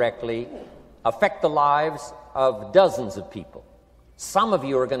indirectly affect the lives of dozens of people. Some of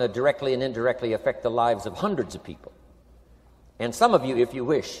you are going to directly and indirectly affect the lives of hundreds of people. And some of you, if you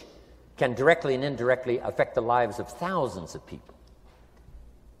wish, can directly and indirectly affect the lives of thousands of people.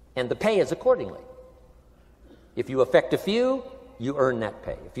 And the pay is accordingly. If you affect a few, you earn that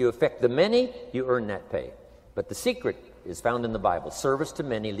pay. If you affect the many, you earn that pay. But the secret is found in the Bible. Service to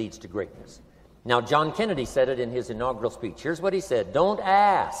many leads to greatness. Now, John Kennedy said it in his inaugural speech. Here's what he said: don't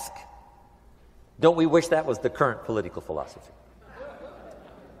ask. Don't we wish that was the current political philosophy?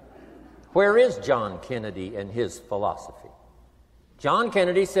 Where is John Kennedy and his philosophy? John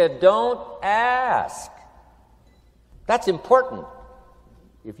Kennedy said, don't ask. That's important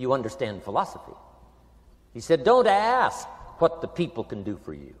if you understand philosophy. He said, don't ask what the people can do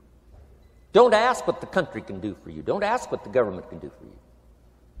for you. Don't ask what the country can do for you. Don't ask what the government can do for you.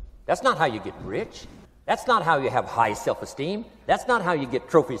 That's not how you get rich. That's not how you have high self-esteem. That's not how you get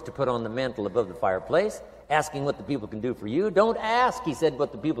trophies to put on the mantle above the fireplace, asking what the people can do for you. Don't ask, he said,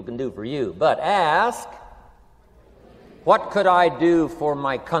 what the people can do for you, but ask, what could I do for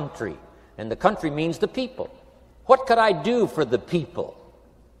my country? And the country means the people. What could I do for the people?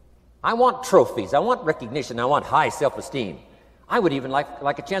 I want trophies. I want recognition. I want high self-esteem. I would even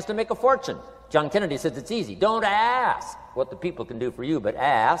like a chance to make a fortune. John Kennedy says it's easy. Don't ask what the people can do for you, but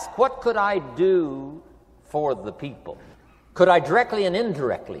ask, what could I do for the people? Could I directly and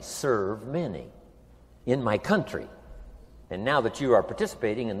indirectly serve many in my country? And now that you are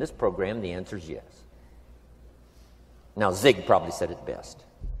participating in this program, the answer is yes. Now, Zig probably said it best.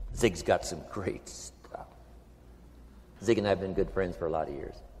 Zig's got some great stuff. Zig and I have been good friends for a lot of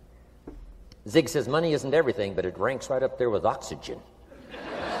years. Zig says money isn't everything, but it ranks right up there with oxygen.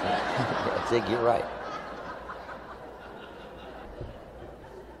 Yeah, Zig, you're right.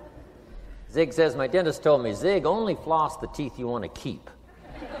 Zig says, my dentist told me, Zig, only floss the teeth you want to keep.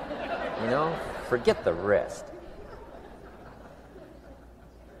 You know, forget the rest.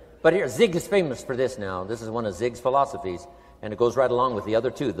 But here, Zig is famous for this now. This is one of Zig's philosophies, and it goes right along with the other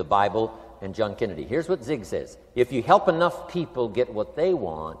two, the Bible and John Kennedy. Here's what Zig says. If you help enough people get what they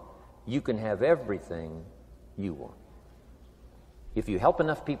want, you can have everything you want. If you help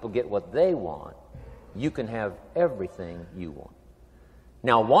enough people get what they want, you can have everything you want.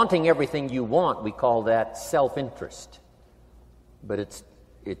 Now, wanting everything you want, we call that self-interest. But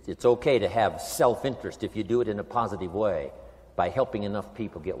it's okay to have self-interest if you do it in a positive way. By helping enough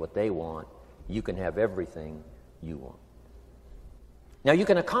people get what they want, you can have everything you want. Now, you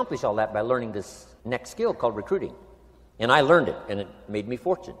can accomplish all that by learning this next skill called recruiting. And I learned it, and it made me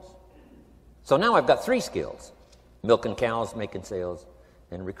fortunes. So now I've got 3 skills: milking cows, making sales,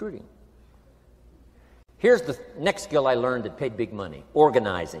 and recruiting. Here's the next skill I learned that paid big money: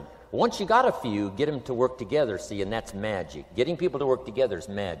 organizing. Once you got a few, get them to work together, see, and that's magic. Getting people to work together is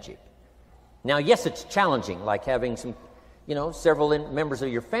magic. Now, yes, it's challenging, like having several members of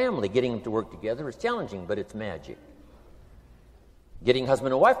your family. Getting them to work together is challenging, but it's magic. Getting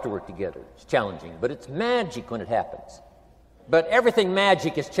husband and wife to work together is challenging, but it's magic when it happens. But everything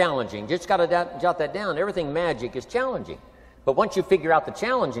magic is challenging. Just got to jot that down. Everything magic is challenging. But once you figure out the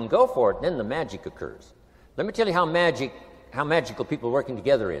challenge and go for it, then the magic occurs. Let me tell you how magical people working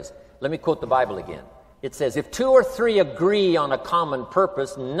together is. Let me quote the Bible again. It says, if 2 or 3 agree on a common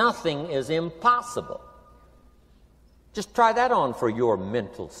purpose, nothing is impossible. Just try that on for your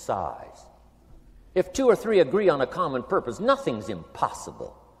mental size. If 2 or 3 agree on a common purpose, nothing's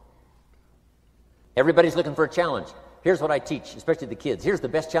impossible. Everybody's looking for a challenge. Here's what I teach, especially the kids. Here's the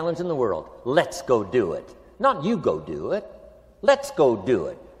best challenge in the world. Let's go do it. Not you go do it. Let's go do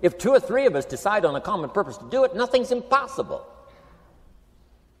it. If 2 or 3 of us decide on a common purpose to do it, nothing's impossible.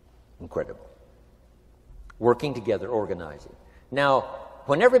 Incredible. Working together, organizing. Now,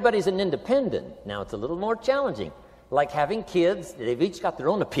 when everybody's an independent, now it's a little more challenging. Like having kids, they've each got their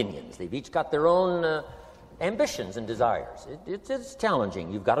own opinions. They've each got their own ambitions and desires. It's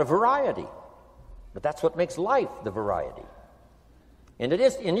challenging. You've got a variety. But that's what makes life the variety. And it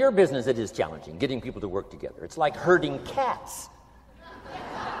is, in your business, it is challenging, getting people to work together. It's like herding cats.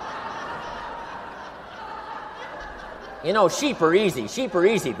 You know, sheep are easy,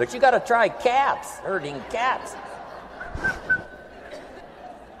 but you got to try cats, herding cats.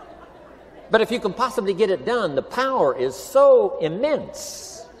 But if you can possibly get it done, the power is so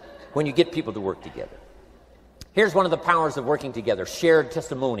immense when you get people to work together. Here's one of the powers of working together, shared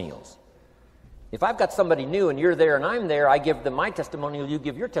testimonials. If I've got somebody new and you're there and I'm there, I give them my testimonial, you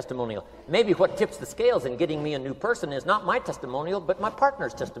give your testimonial. Maybe what tips the scales in getting me a new person is not my testimonial, but my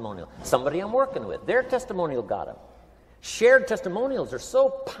partner's testimonial. Somebody I'm working with, their testimonial got them. Shared testimonials are so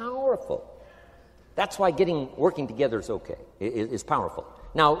powerful. That's why working together is okay, is powerful.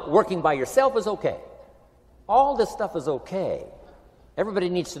 Now, working by yourself is okay. All this stuff is okay. Everybody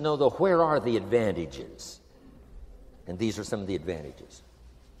needs to know, though, where are the advantages? And these are some of the advantages.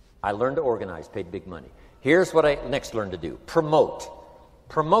 I learned to organize, paid big money. Here's what I next learned to do. Promote.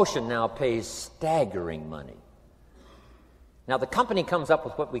 Promotion now pays staggering money. Now, the company comes up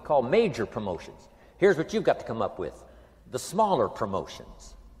with what we call major promotions. Here's what you've got to come up with. The smaller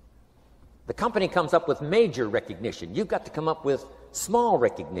promotions. The company comes up with major recognition. You've got to come up with small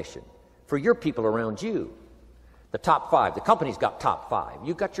recognition for your people around you. The top 5. The company's got top 5.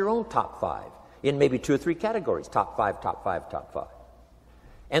 You've got your own top 5 in maybe 2 or 3 categories. Top 5, top 5, top 5.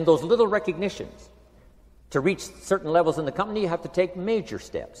 And those little recognitions, to reach certain levels in the company, you have to take major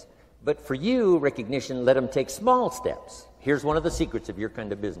steps. But for you, recognition, let them take small steps. Here's one of the secrets of your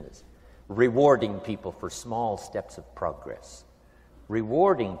kind of business. Rewarding people for small steps of progress.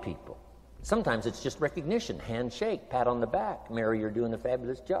 Rewarding people. Sometimes it's just recognition, handshake, pat on the back. Mary, you're doing a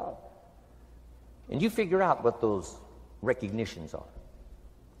fabulous job. And you figure out what those recognitions are.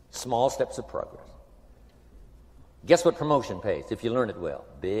 Small steps of progress. Guess what promotion pays if you learn it well?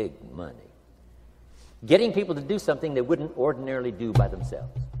 Big money. Getting people to do something they wouldn't ordinarily do by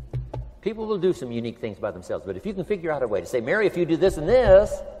themselves. People will do some unique things by themselves, but if you can figure out a way to say, Mary, if you do this and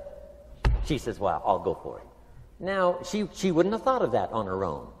this, she says, well, I'll go for it. Now, she wouldn't have thought of that on her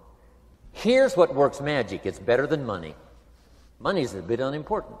own. Here's what works magic. It's better than money. Money's a bit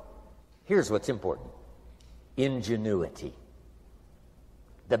unimportant. Here's what's important. Ingenuity.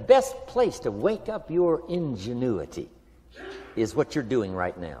 The best place to wake up your ingenuity is what you're doing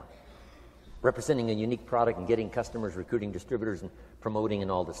right now. Representing a unique product and getting customers, recruiting distributors, and promoting and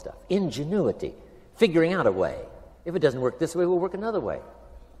all this stuff. Ingenuity. Figuring out a way. If it doesn't work this way, we'll work another way.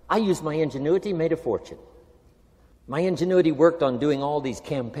 I used my ingenuity, made a fortune. My ingenuity worked on doing all these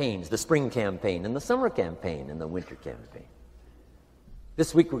campaigns, the spring campaign and the summer campaign and the winter campaign.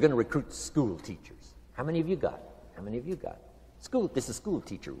 This week we're going to recruit school teachers. How many of you got? How many of you got? This is school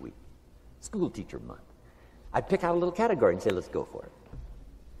teacher week, school teacher month. I'd pick out a little category and say, let's go for it.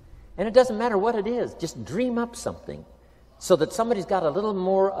 And it doesn't matter what it is, just dream up something so that somebody's got a little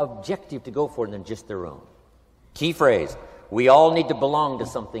more objective to go for than just their own. Key phrase, we all need to belong to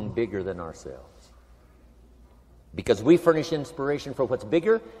something bigger than ourselves. Because we furnish inspiration for what's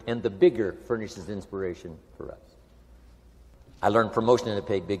bigger, and the bigger furnishes inspiration for us. I learned promotion and it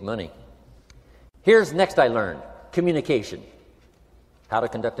paid big money. Here's next I learned, communication. How to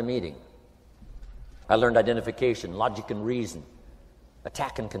conduct a meeting. I learned identification, logic and reason,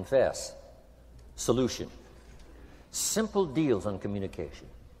 attack and confess, solution. Simple deals on communication.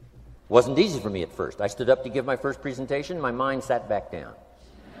 Wasn't easy for me at first. I stood up to give my first presentation, my mind sat back down.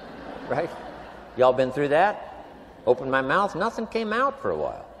 Right? Y'all been through that? Opened my mouth, nothing came out for a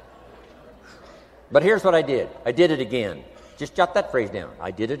while. But here's what I did. I did it again. Just jot that phrase down.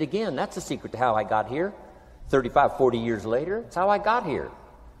 I did it again. That's the secret to how I got here. 35, 40 years later, it's how I got here.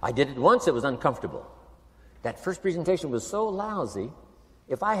 I did it once, it was uncomfortable. That first presentation was so lousy,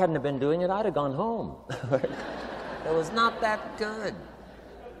 if I hadn't have been doing it, I'd have gone home. It was not that good.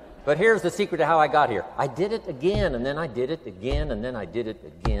 But here's the secret to how I got here. I did it again, and then I did it again, and then I did it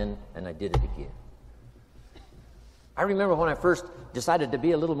again, and I did it again. I remember when I first decided to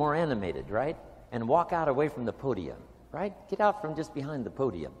be a little more animated, right? And walk out away from the podium, right? Get out from just behind the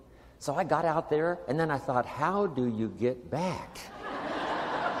podium. So I got out there, and then I thought, how do you get back?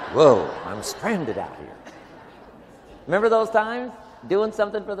 Whoa, I'm stranded out here. Remember those times? Doing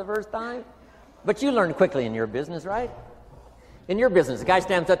something for the first time? But you learn quickly in your business, right? In your business, the guy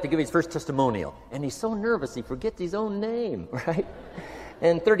stands up to give his first testimonial, and he's so nervous he forgets his own name, right?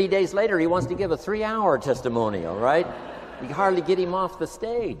 And 30 days later, he wants to give a 3-hour testimonial, right? You can hardly get him off the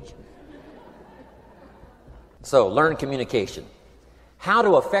stage. So, learn communication. How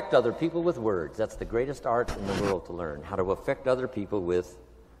to affect other people with words. That's the greatest art in the world to learn. How to affect other people with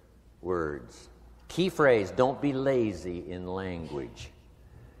words. Key phrase, don't be lazy in language.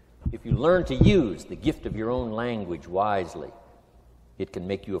 If you learn to use the gift of your own language wisely, it can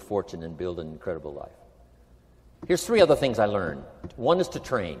make you a fortune and build an incredible life. Here's 3 other things I learned. One is to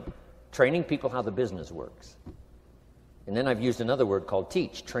train. Training people how the business works. And then I've used another word called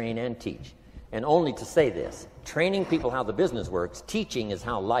teach, train and teach. And only to say this, training people how the business works, teaching is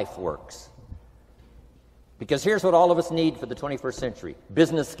how life works. Because here's what all of us need for the 21st century: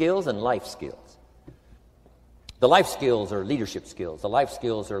 business skills and life skills. The life skills are leadership skills. The life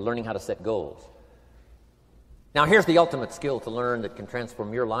skills are learning how to set goals. Now here's the ultimate skill to learn that can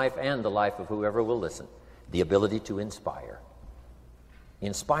transform your life and the life of whoever will listen: the ability to inspire.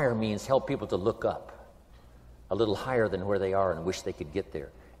 Inspire means help people to look up a little higher than where they are and wish they could get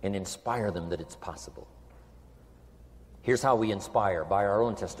there, and inspire them that it's possible. Here's how we inspire: by our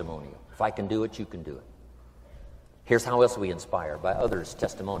own testimonial. If I can do it, you can do it. Here's how else we inspire: by others'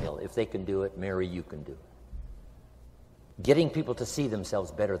 testimonial. If they can do it, Mary, you can do it. Getting people to see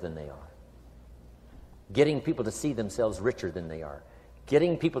themselves better than they are. Getting people to see themselves richer than they are.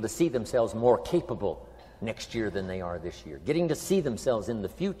 Getting people to see themselves more capable next year than they are this year. Getting to see themselves in the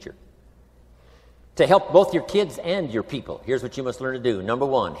future. To help both your kids and your people, here's what you must learn to do. Number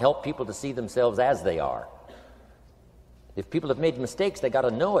 1, help people to see themselves as they are. If people have made mistakes, they got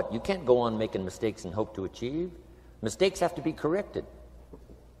to know it. You can't go on making mistakes and hope to achieve. Mistakes have to be corrected.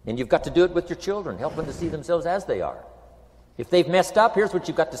 And you've got to do it with your children. Help them to see themselves as they are. If they've messed up, here's what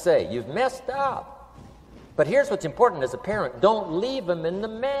you've got to say: you've messed up. But here's what's important as a parent: don't leave them in the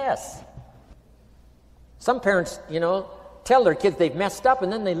mess. Some parents, tell their kids they've messed up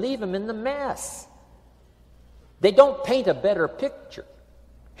and then they leave them in the mess. They don't paint a better picture.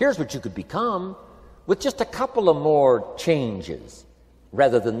 Here's what you could become with just a couple of more changes.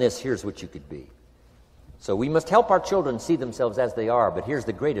 Rather than this, here's what you could be. So we must help our children see themselves as they are, but here's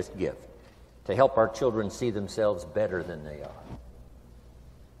the greatest gift: to help our children see themselves better than they are.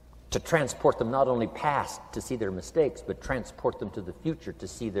 To transport them not only past to see their mistakes, but transport them to the future to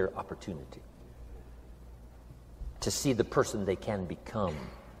see their opportunity. To see the person they can become.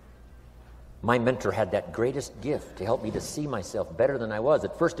 My mentor had that greatest gift to help me to see myself better than I was.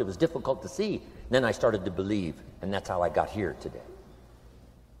 At first it was difficult to see. Then I started to believe, and that's how I got here today.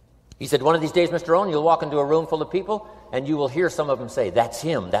 He said, one of these days, Mr. Rohn, you'll walk into a room full of people, and you will hear some of them say, "That's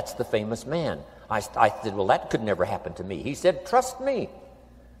him, that's the famous man." I said, well, that could never happen to me. He said, trust me.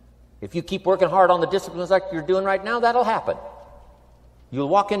 If you keep working hard on the disciplines like you're doing right now, that'll happen. You'll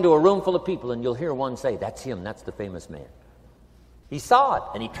walk into a room full of people, and you'll hear one say, "That's him, that's the famous man." He saw it,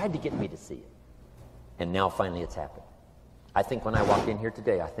 and he tried to get me to see it. And now finally it's happened. I think when I walked in here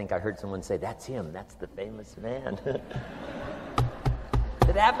today, I think I heard someone say, "That's him, that's the famous man."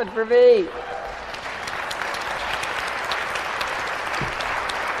 It happened for me.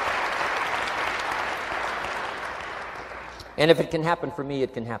 And if it can happen for me,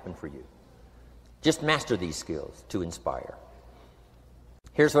 it can happen for you. Just master these skills to inspire.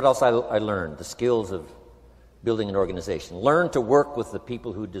 Here's what else I learned: the skills of building an organization. Learn to work with the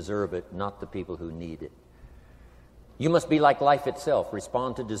people who deserve it, not the people who need it. You must be like life itself.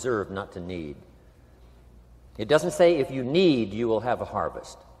 Respond to deserve, not to need. It doesn't say if you need, you will have a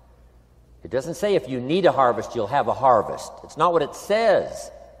harvest. It doesn't say if you need a harvest, you'll have a harvest. It's not what it says.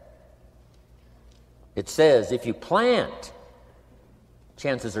 It says if you plant,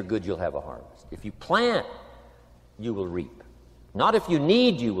 chances are good you'll have a harvest. If you plant, you will reap. Not if you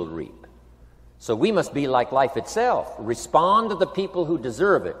need, you will reap. So we must be like life itself. Respond to the people who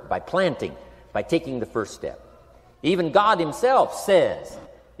deserve it by planting, by taking the first step. Even God himself says,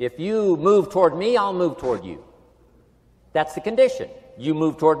 if you move toward me, I'll move toward you. That's the condition. You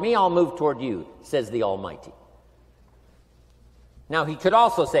move toward me, I'll move toward you, says the Almighty. Now he could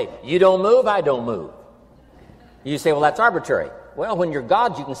also say, you don't move, I don't move. You say, well, that's arbitrary. Well, when you're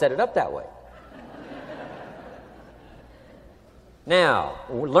God, you can set it up that way. Now,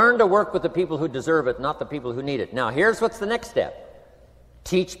 learn to work with the people who deserve it, not the people who need it. Now, here's what's the next step.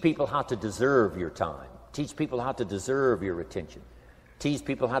 Teach people how to deserve your time. Teach people how to deserve your attention. Teach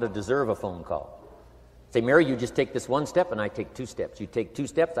people how to deserve a phone call. Say, Mary, you just take this one step and I take 2 steps. You take 2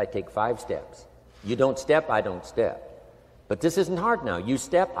 steps, I take 5 steps. You don't step, I don't step. But this isn't hard now. You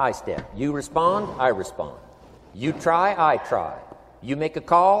step, I step. You respond, I respond. You try, I try. You make a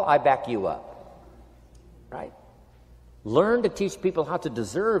call, I back you up. Right? Learn to teach people how to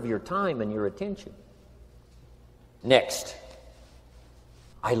deserve your time and your attention. Next,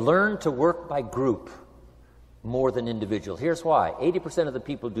 I learned to work by group more than individual. Here's why. 80% of the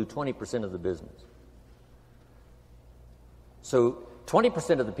people do 20% of the business. So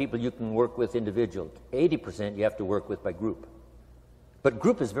 20% of the people you can work with individual. 80% you have to work with by group. But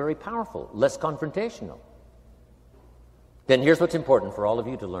group is very powerful, less confrontational. Then here's what's important for all of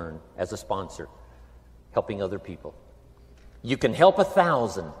you to learn as a sponsor, helping other people. You can help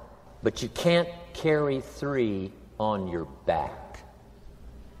 1,000, but you can't carry 3 on your back.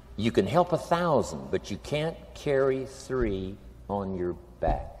 You can help 1,000, but you can't carry 3 on your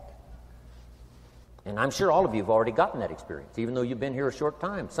back. And I'm sure all of you have already gotten that experience, even though you've been here a short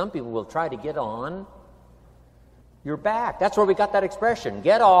time. Some people will try to get on your back. That's where we got that expression,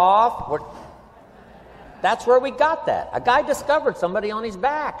 get off. That's where we got that. A guy discovered somebody on his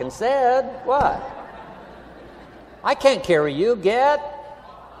back and said, what? I can't carry you, get.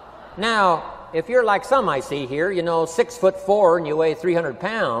 Now, if you're like some I see here, 6'4" and you weigh 300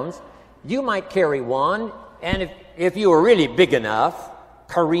 pounds, you might carry one, and if you were really big enough,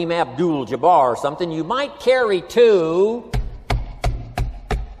 Kareem Abdul-Jabbar or something, you might carry 2,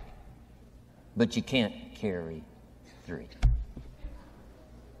 but you can't carry 3.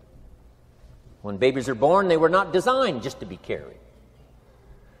 When babies are born, they were not designed just to be carried.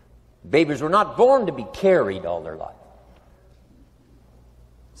 Babies were not born to be carried all their life.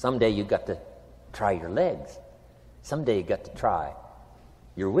 Someday you got to try your legs. Someday you got to try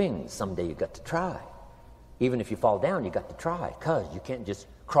your wings. Someday you got to try. Even if you fall down, you got to try, because you can't just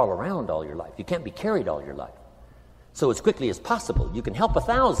crawl around all your life. You can't be carried all your life. So as quickly as possible, you can help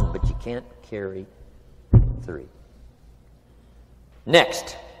 1,000, but you can't carry 3.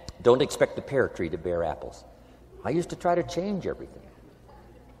 Next, don't expect a pear tree to bear apples. I used to try to change everything.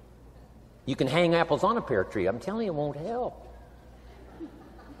 You can hang apples on a pear tree. I'm telling you, it won't help.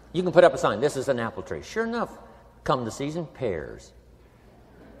 You can put up a sign, this is an apple tree. Sure enough, come the season, pears.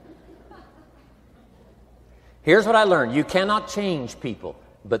 Here's what I learned. You cannot change people,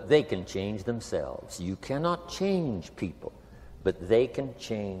 but they can change themselves. You cannot change people, but they can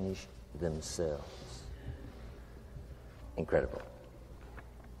change themselves. Incredible.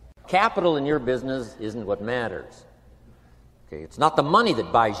 Capital in your business isn't what matters. Okay, it's not the money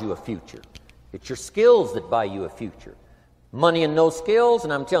that buys you a future. It's your skills that buy you a future. Money and no skills,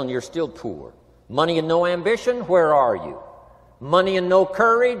 and I'm telling you, you're still poor. Money and no ambition, where are you? Money and no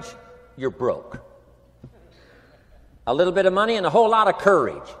courage, you're broke. A little bit of money and a whole lot of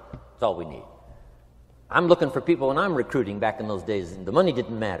courage. That's all we need. I'm looking for people when I'm recruiting back in those days, and the money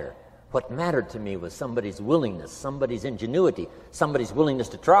didn't matter. What mattered to me was somebody's willingness, somebody's ingenuity, somebody's willingness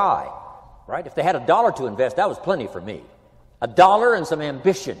to try. Right? If they had $1 to invest, that was plenty for me. $1 and some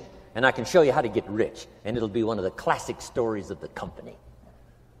ambition, and I can show you how to get rich. And it'll be one of the classic stories of the company.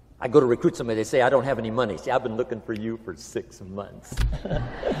 I go to recruit somebody, they say, I don't have any money. See, I've been looking for you for 6 months.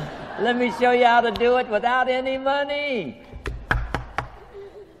 Let me show you how to do it without any money.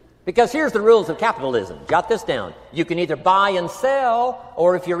 Because here's the rules of capitalism. Jot this down. You can either buy and sell,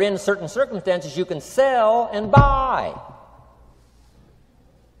 or if you're in certain circumstances, you can sell and buy.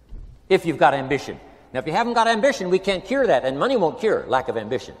 If you've got ambition. Now, if you haven't got ambition, we can't cure that, and money won't cure lack of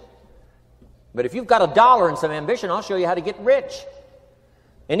ambition. But if you've got $1 and some ambition, I'll show you how to get rich.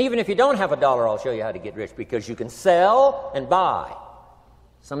 And even if you don't have $1, I'll show you how to get rich, because you can sell and buy.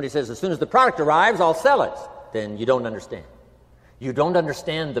 Somebody says, as soon as the product arrives, I'll sell it. Then you don't understand. You don't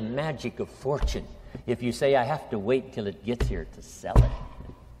understand the magic of fortune if you say, I have to wait till it gets here to sell it.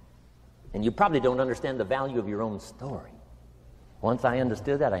 And you probably don't understand the value of your own story. Once I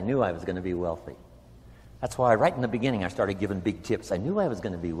understood that, I knew I was going to be wealthy. That's why right in the beginning I started giving big tips. I knew I was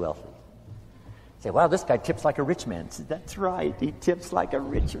going to be wealthy. Say, wow, this guy tips like a rich man. Say, that's right, he tips like a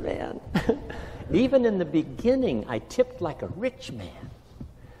rich man. Even in the beginning, I tipped like a rich man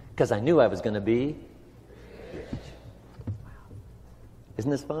because I knew I was going to be rich. Wow. Isn't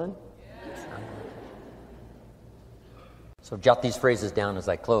this fun? Yeah. So jot these phrases down as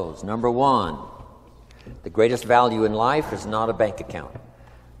I close. Number 1, the greatest value in life is not a bank account.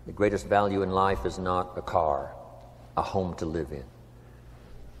 The greatest value in life is not a car, a home to live in.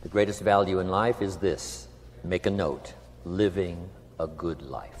 The greatest value in life is this. Make a note. Living a good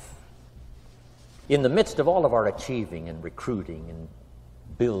life. In the midst of all of our achieving and recruiting and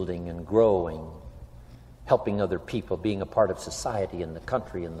building and growing, helping other people, being a part of society and the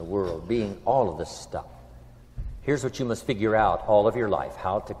country and the world, being all of this stuff, here's what you must figure out all of your life,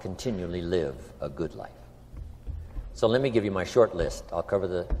 how to continually live a good life. So let me give you my short list. I'll cover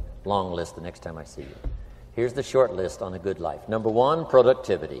the long list the next time I see you. Here's the short list on a good life. Number 1,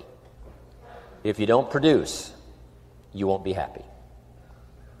 productivity. If you don't produce, you won't be happy.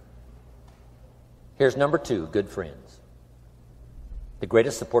 Here's number 2, good friends. The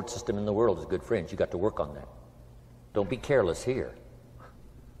greatest support system in the world is good friends. You got to work on that. Don't be careless here.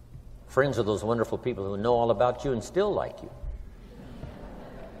 Friends are those wonderful people who know all about you and still like you.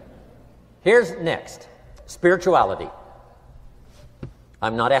 Here's next, spirituality.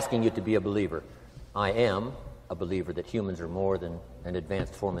 I'm not asking you to be a believer. I am a believer that humans are more than an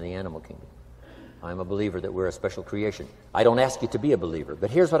advanced form of the animal kingdom. I'm a believer that we're a special creation. I don't ask you to be a believer,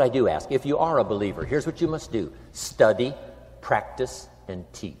 but here's what I do ask. If you are a believer, here's what you must do. Study, practice, and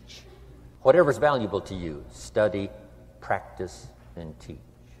teach. Whatever's valuable to you, study, practice, and teach.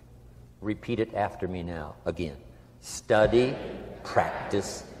 Repeat it after me now, again. Study,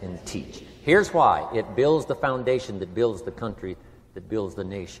 practice, and teach. Here's why. It builds the foundation that builds the country, that builds the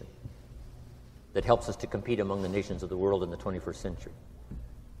nation, that helps us to compete among the nations of the world in the 21st century.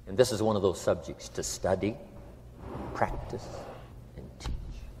 And this is one of those subjects, to study, practice, and teach.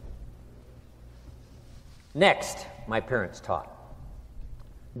 Next, my parents taught,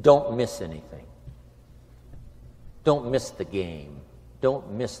 don't miss anything. Don't miss the game.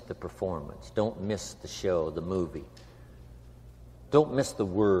 Don't miss the performance. Don't miss the show, the movie. Don't miss the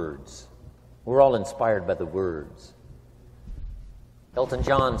words. We're all inspired by the words. Elton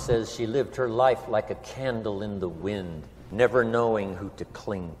John says she lived her life like a candle in the wind, never knowing who to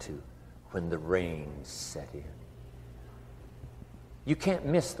cling to when the rain set in. You can't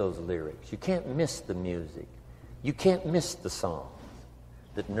miss those lyrics. You can't miss the music. You can't miss the songs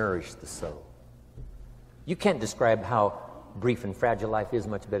that nourish the soul. You can't describe how brief and fragile life is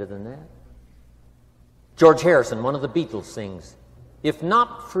much better than that. George Harrison, one of the Beatles, sings, "If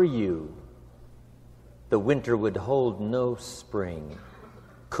not for you, the winter would hold no spring.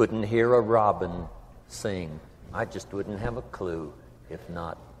 Couldn't hear a robin sing. I just wouldn't have a clue if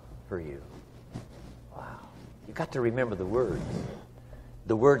not for you." Wow. You got to remember the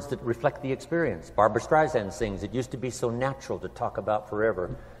words that reflect the experience. Barbra Streisand sings, "It used to be so natural to talk about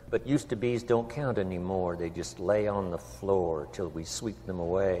forever, but used to be's don't count anymore. They just lay on the floor till we sweep them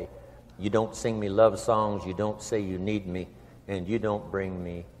away. You don't sing me love songs, you don't say you need me, and you don't bring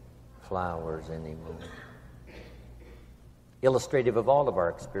me flowers anymore." Illustrative of all of our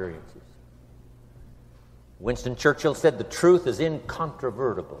experiences. Winston Churchill said, "The truth is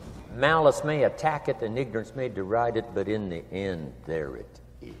incontrovertible. Malice may attack it and ignorance may deride it, but in the end, there it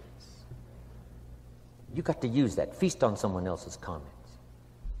is." You got to use that. Feast on someone else's comments.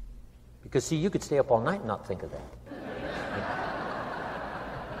 Because, see, you could stay up all night and not think of that.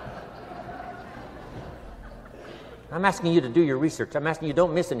 I'm asking you to do your research. I'm asking you,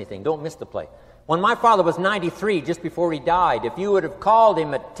 don't miss anything. Don't miss the play. When my father was 93, just before he died, if you would have called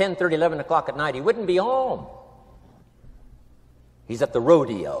him at 10:30, 11 o'clock at night, he wouldn't be home. He's at the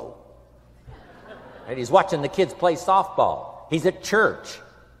rodeo. And he's watching the kids play softball. He's at church.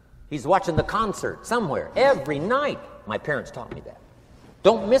 He's watching the concert somewhere. Every night. My parents taught me that.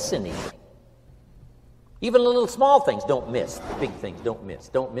 Don't miss anything. Even the little small things, don't miss. The big things, don't miss.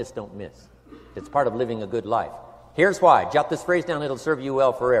 Don't miss, don't miss. It's part of living a good life. Here's why. Jot this phrase down. It'll serve you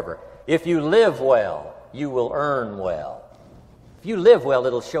well forever. If you live well, you will earn well. If you live well,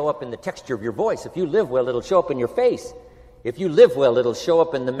 it'll show up in the texture of your voice. If you live well, it'll show up in your face. If you live well, it'll show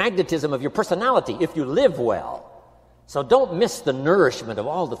up in the magnetism of your personality. If you live well. So don't miss the nourishment of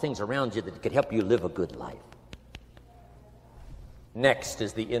all the things around you that could help you live a good life. Next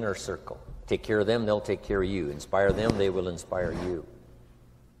is the inner circle. Take care of them, they'll take care of you. Inspire them, they will inspire you.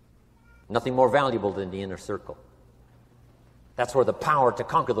 Nothing more valuable than the inner circle. That's where the power to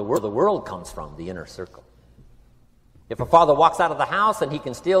conquer the world comes from, the inner circle. If a father walks out of the house and he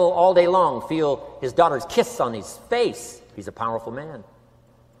can still all day long feel his daughter's kiss on his face, he's a powerful man.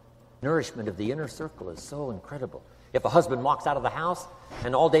 Nourishment of the inner circle is so incredible. If a husband walks out of the house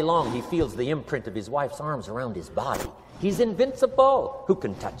and all day long he feels the imprint of his wife's arms around his body, he's invincible. Who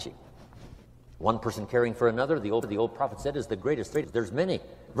can touch him? One person caring for another, the old prophet said, is the greatest. There's many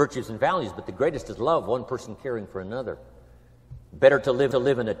virtues and values, but the greatest is love, one person caring for another. Better to live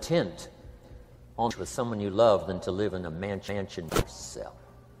in a tent with someone you love than to live in a mansion yourself.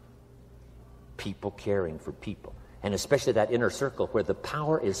 People caring for people. And especially that inner circle where the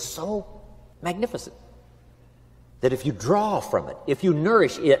power is so magnificent that if you draw from it, if you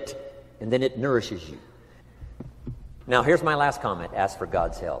nourish it, and then it nourishes you. Now, here's my last comment. Ask for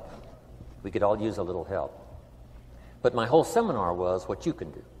God's help. We could all use a little help. But my whole seminar was what you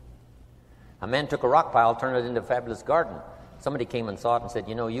can do. A man took a rock pile, turned it into a fabulous garden. Somebody came and saw it and said,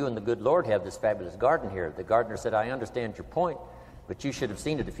 "You know, you and the good Lord have this fabulous garden here." The gardener said, "I understand your point, but you should have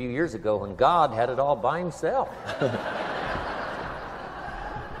seen it a few years ago when God had it all by himself."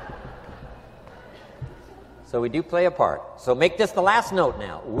 So we do play a part. So make this the last note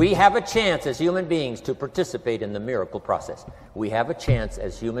now. We have a chance as human beings to participate in the miracle process. We have a chance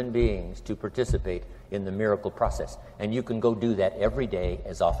as human beings to participate in the miracle process. And you can go do that every day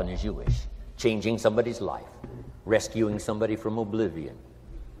as often as you wish. Changing somebody's life. Rescuing somebody from oblivion.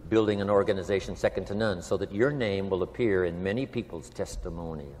 Building an organization second to none so that your name will appear in many people's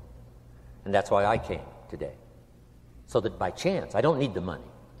testimonial. And that's why I came today. so that by chance, I don't need the money.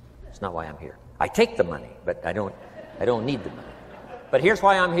 It's not why I'm here. I take the money, but I don't need the money. But here's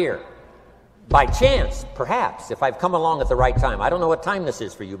why I'm here. By chance, perhaps, if I've come along at the right time, I don't know what time this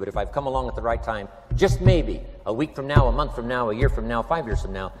is for you, but if I've come along at the right time, just maybe, a week from now, a month from now, a year from now, 5 years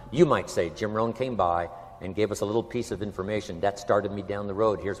from now, you might say, Jim Rohn came by and gave us a little piece of information. That started me down the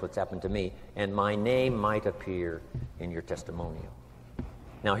road. Here's what's happened to me. And my name might appear in your testimonial.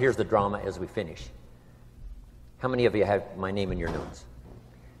 Now, here's the drama as we finish. How many of you have my name in your notes?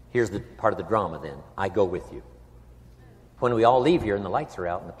 Here's the part of the drama then. I go with you. When we all leave here and the lights are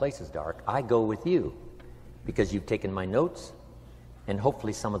out and the place is dark, I go with you because you've taken my notes and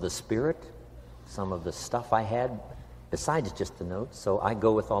hopefully some of the spirit, some of the stuff I had besides just the notes. So I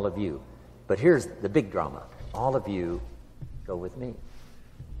go with all of you. But here's the big drama. All of you go with me.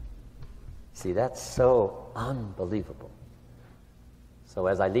 See, that's so unbelievable. So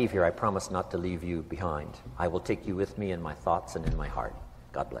as I leave here, I promise not to leave you behind. I will take you with me in my thoughts and in my heart.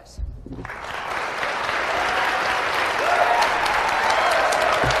 God bless.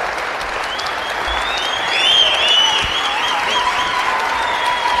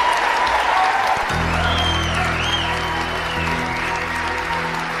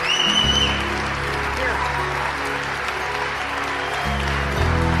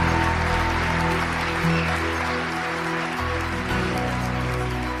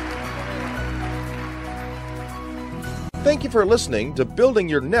 Thank you for listening to Building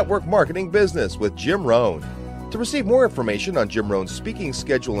Your Network Marketing Business with Jim Rohn. To receive more information on Jim Rohn's speaking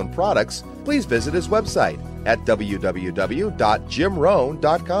schedule and products, please visit his website at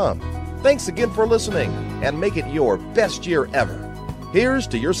www.jimrohn.com. Thanks again for listening, and make it your best year ever. Here's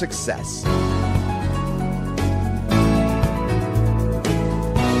to your success.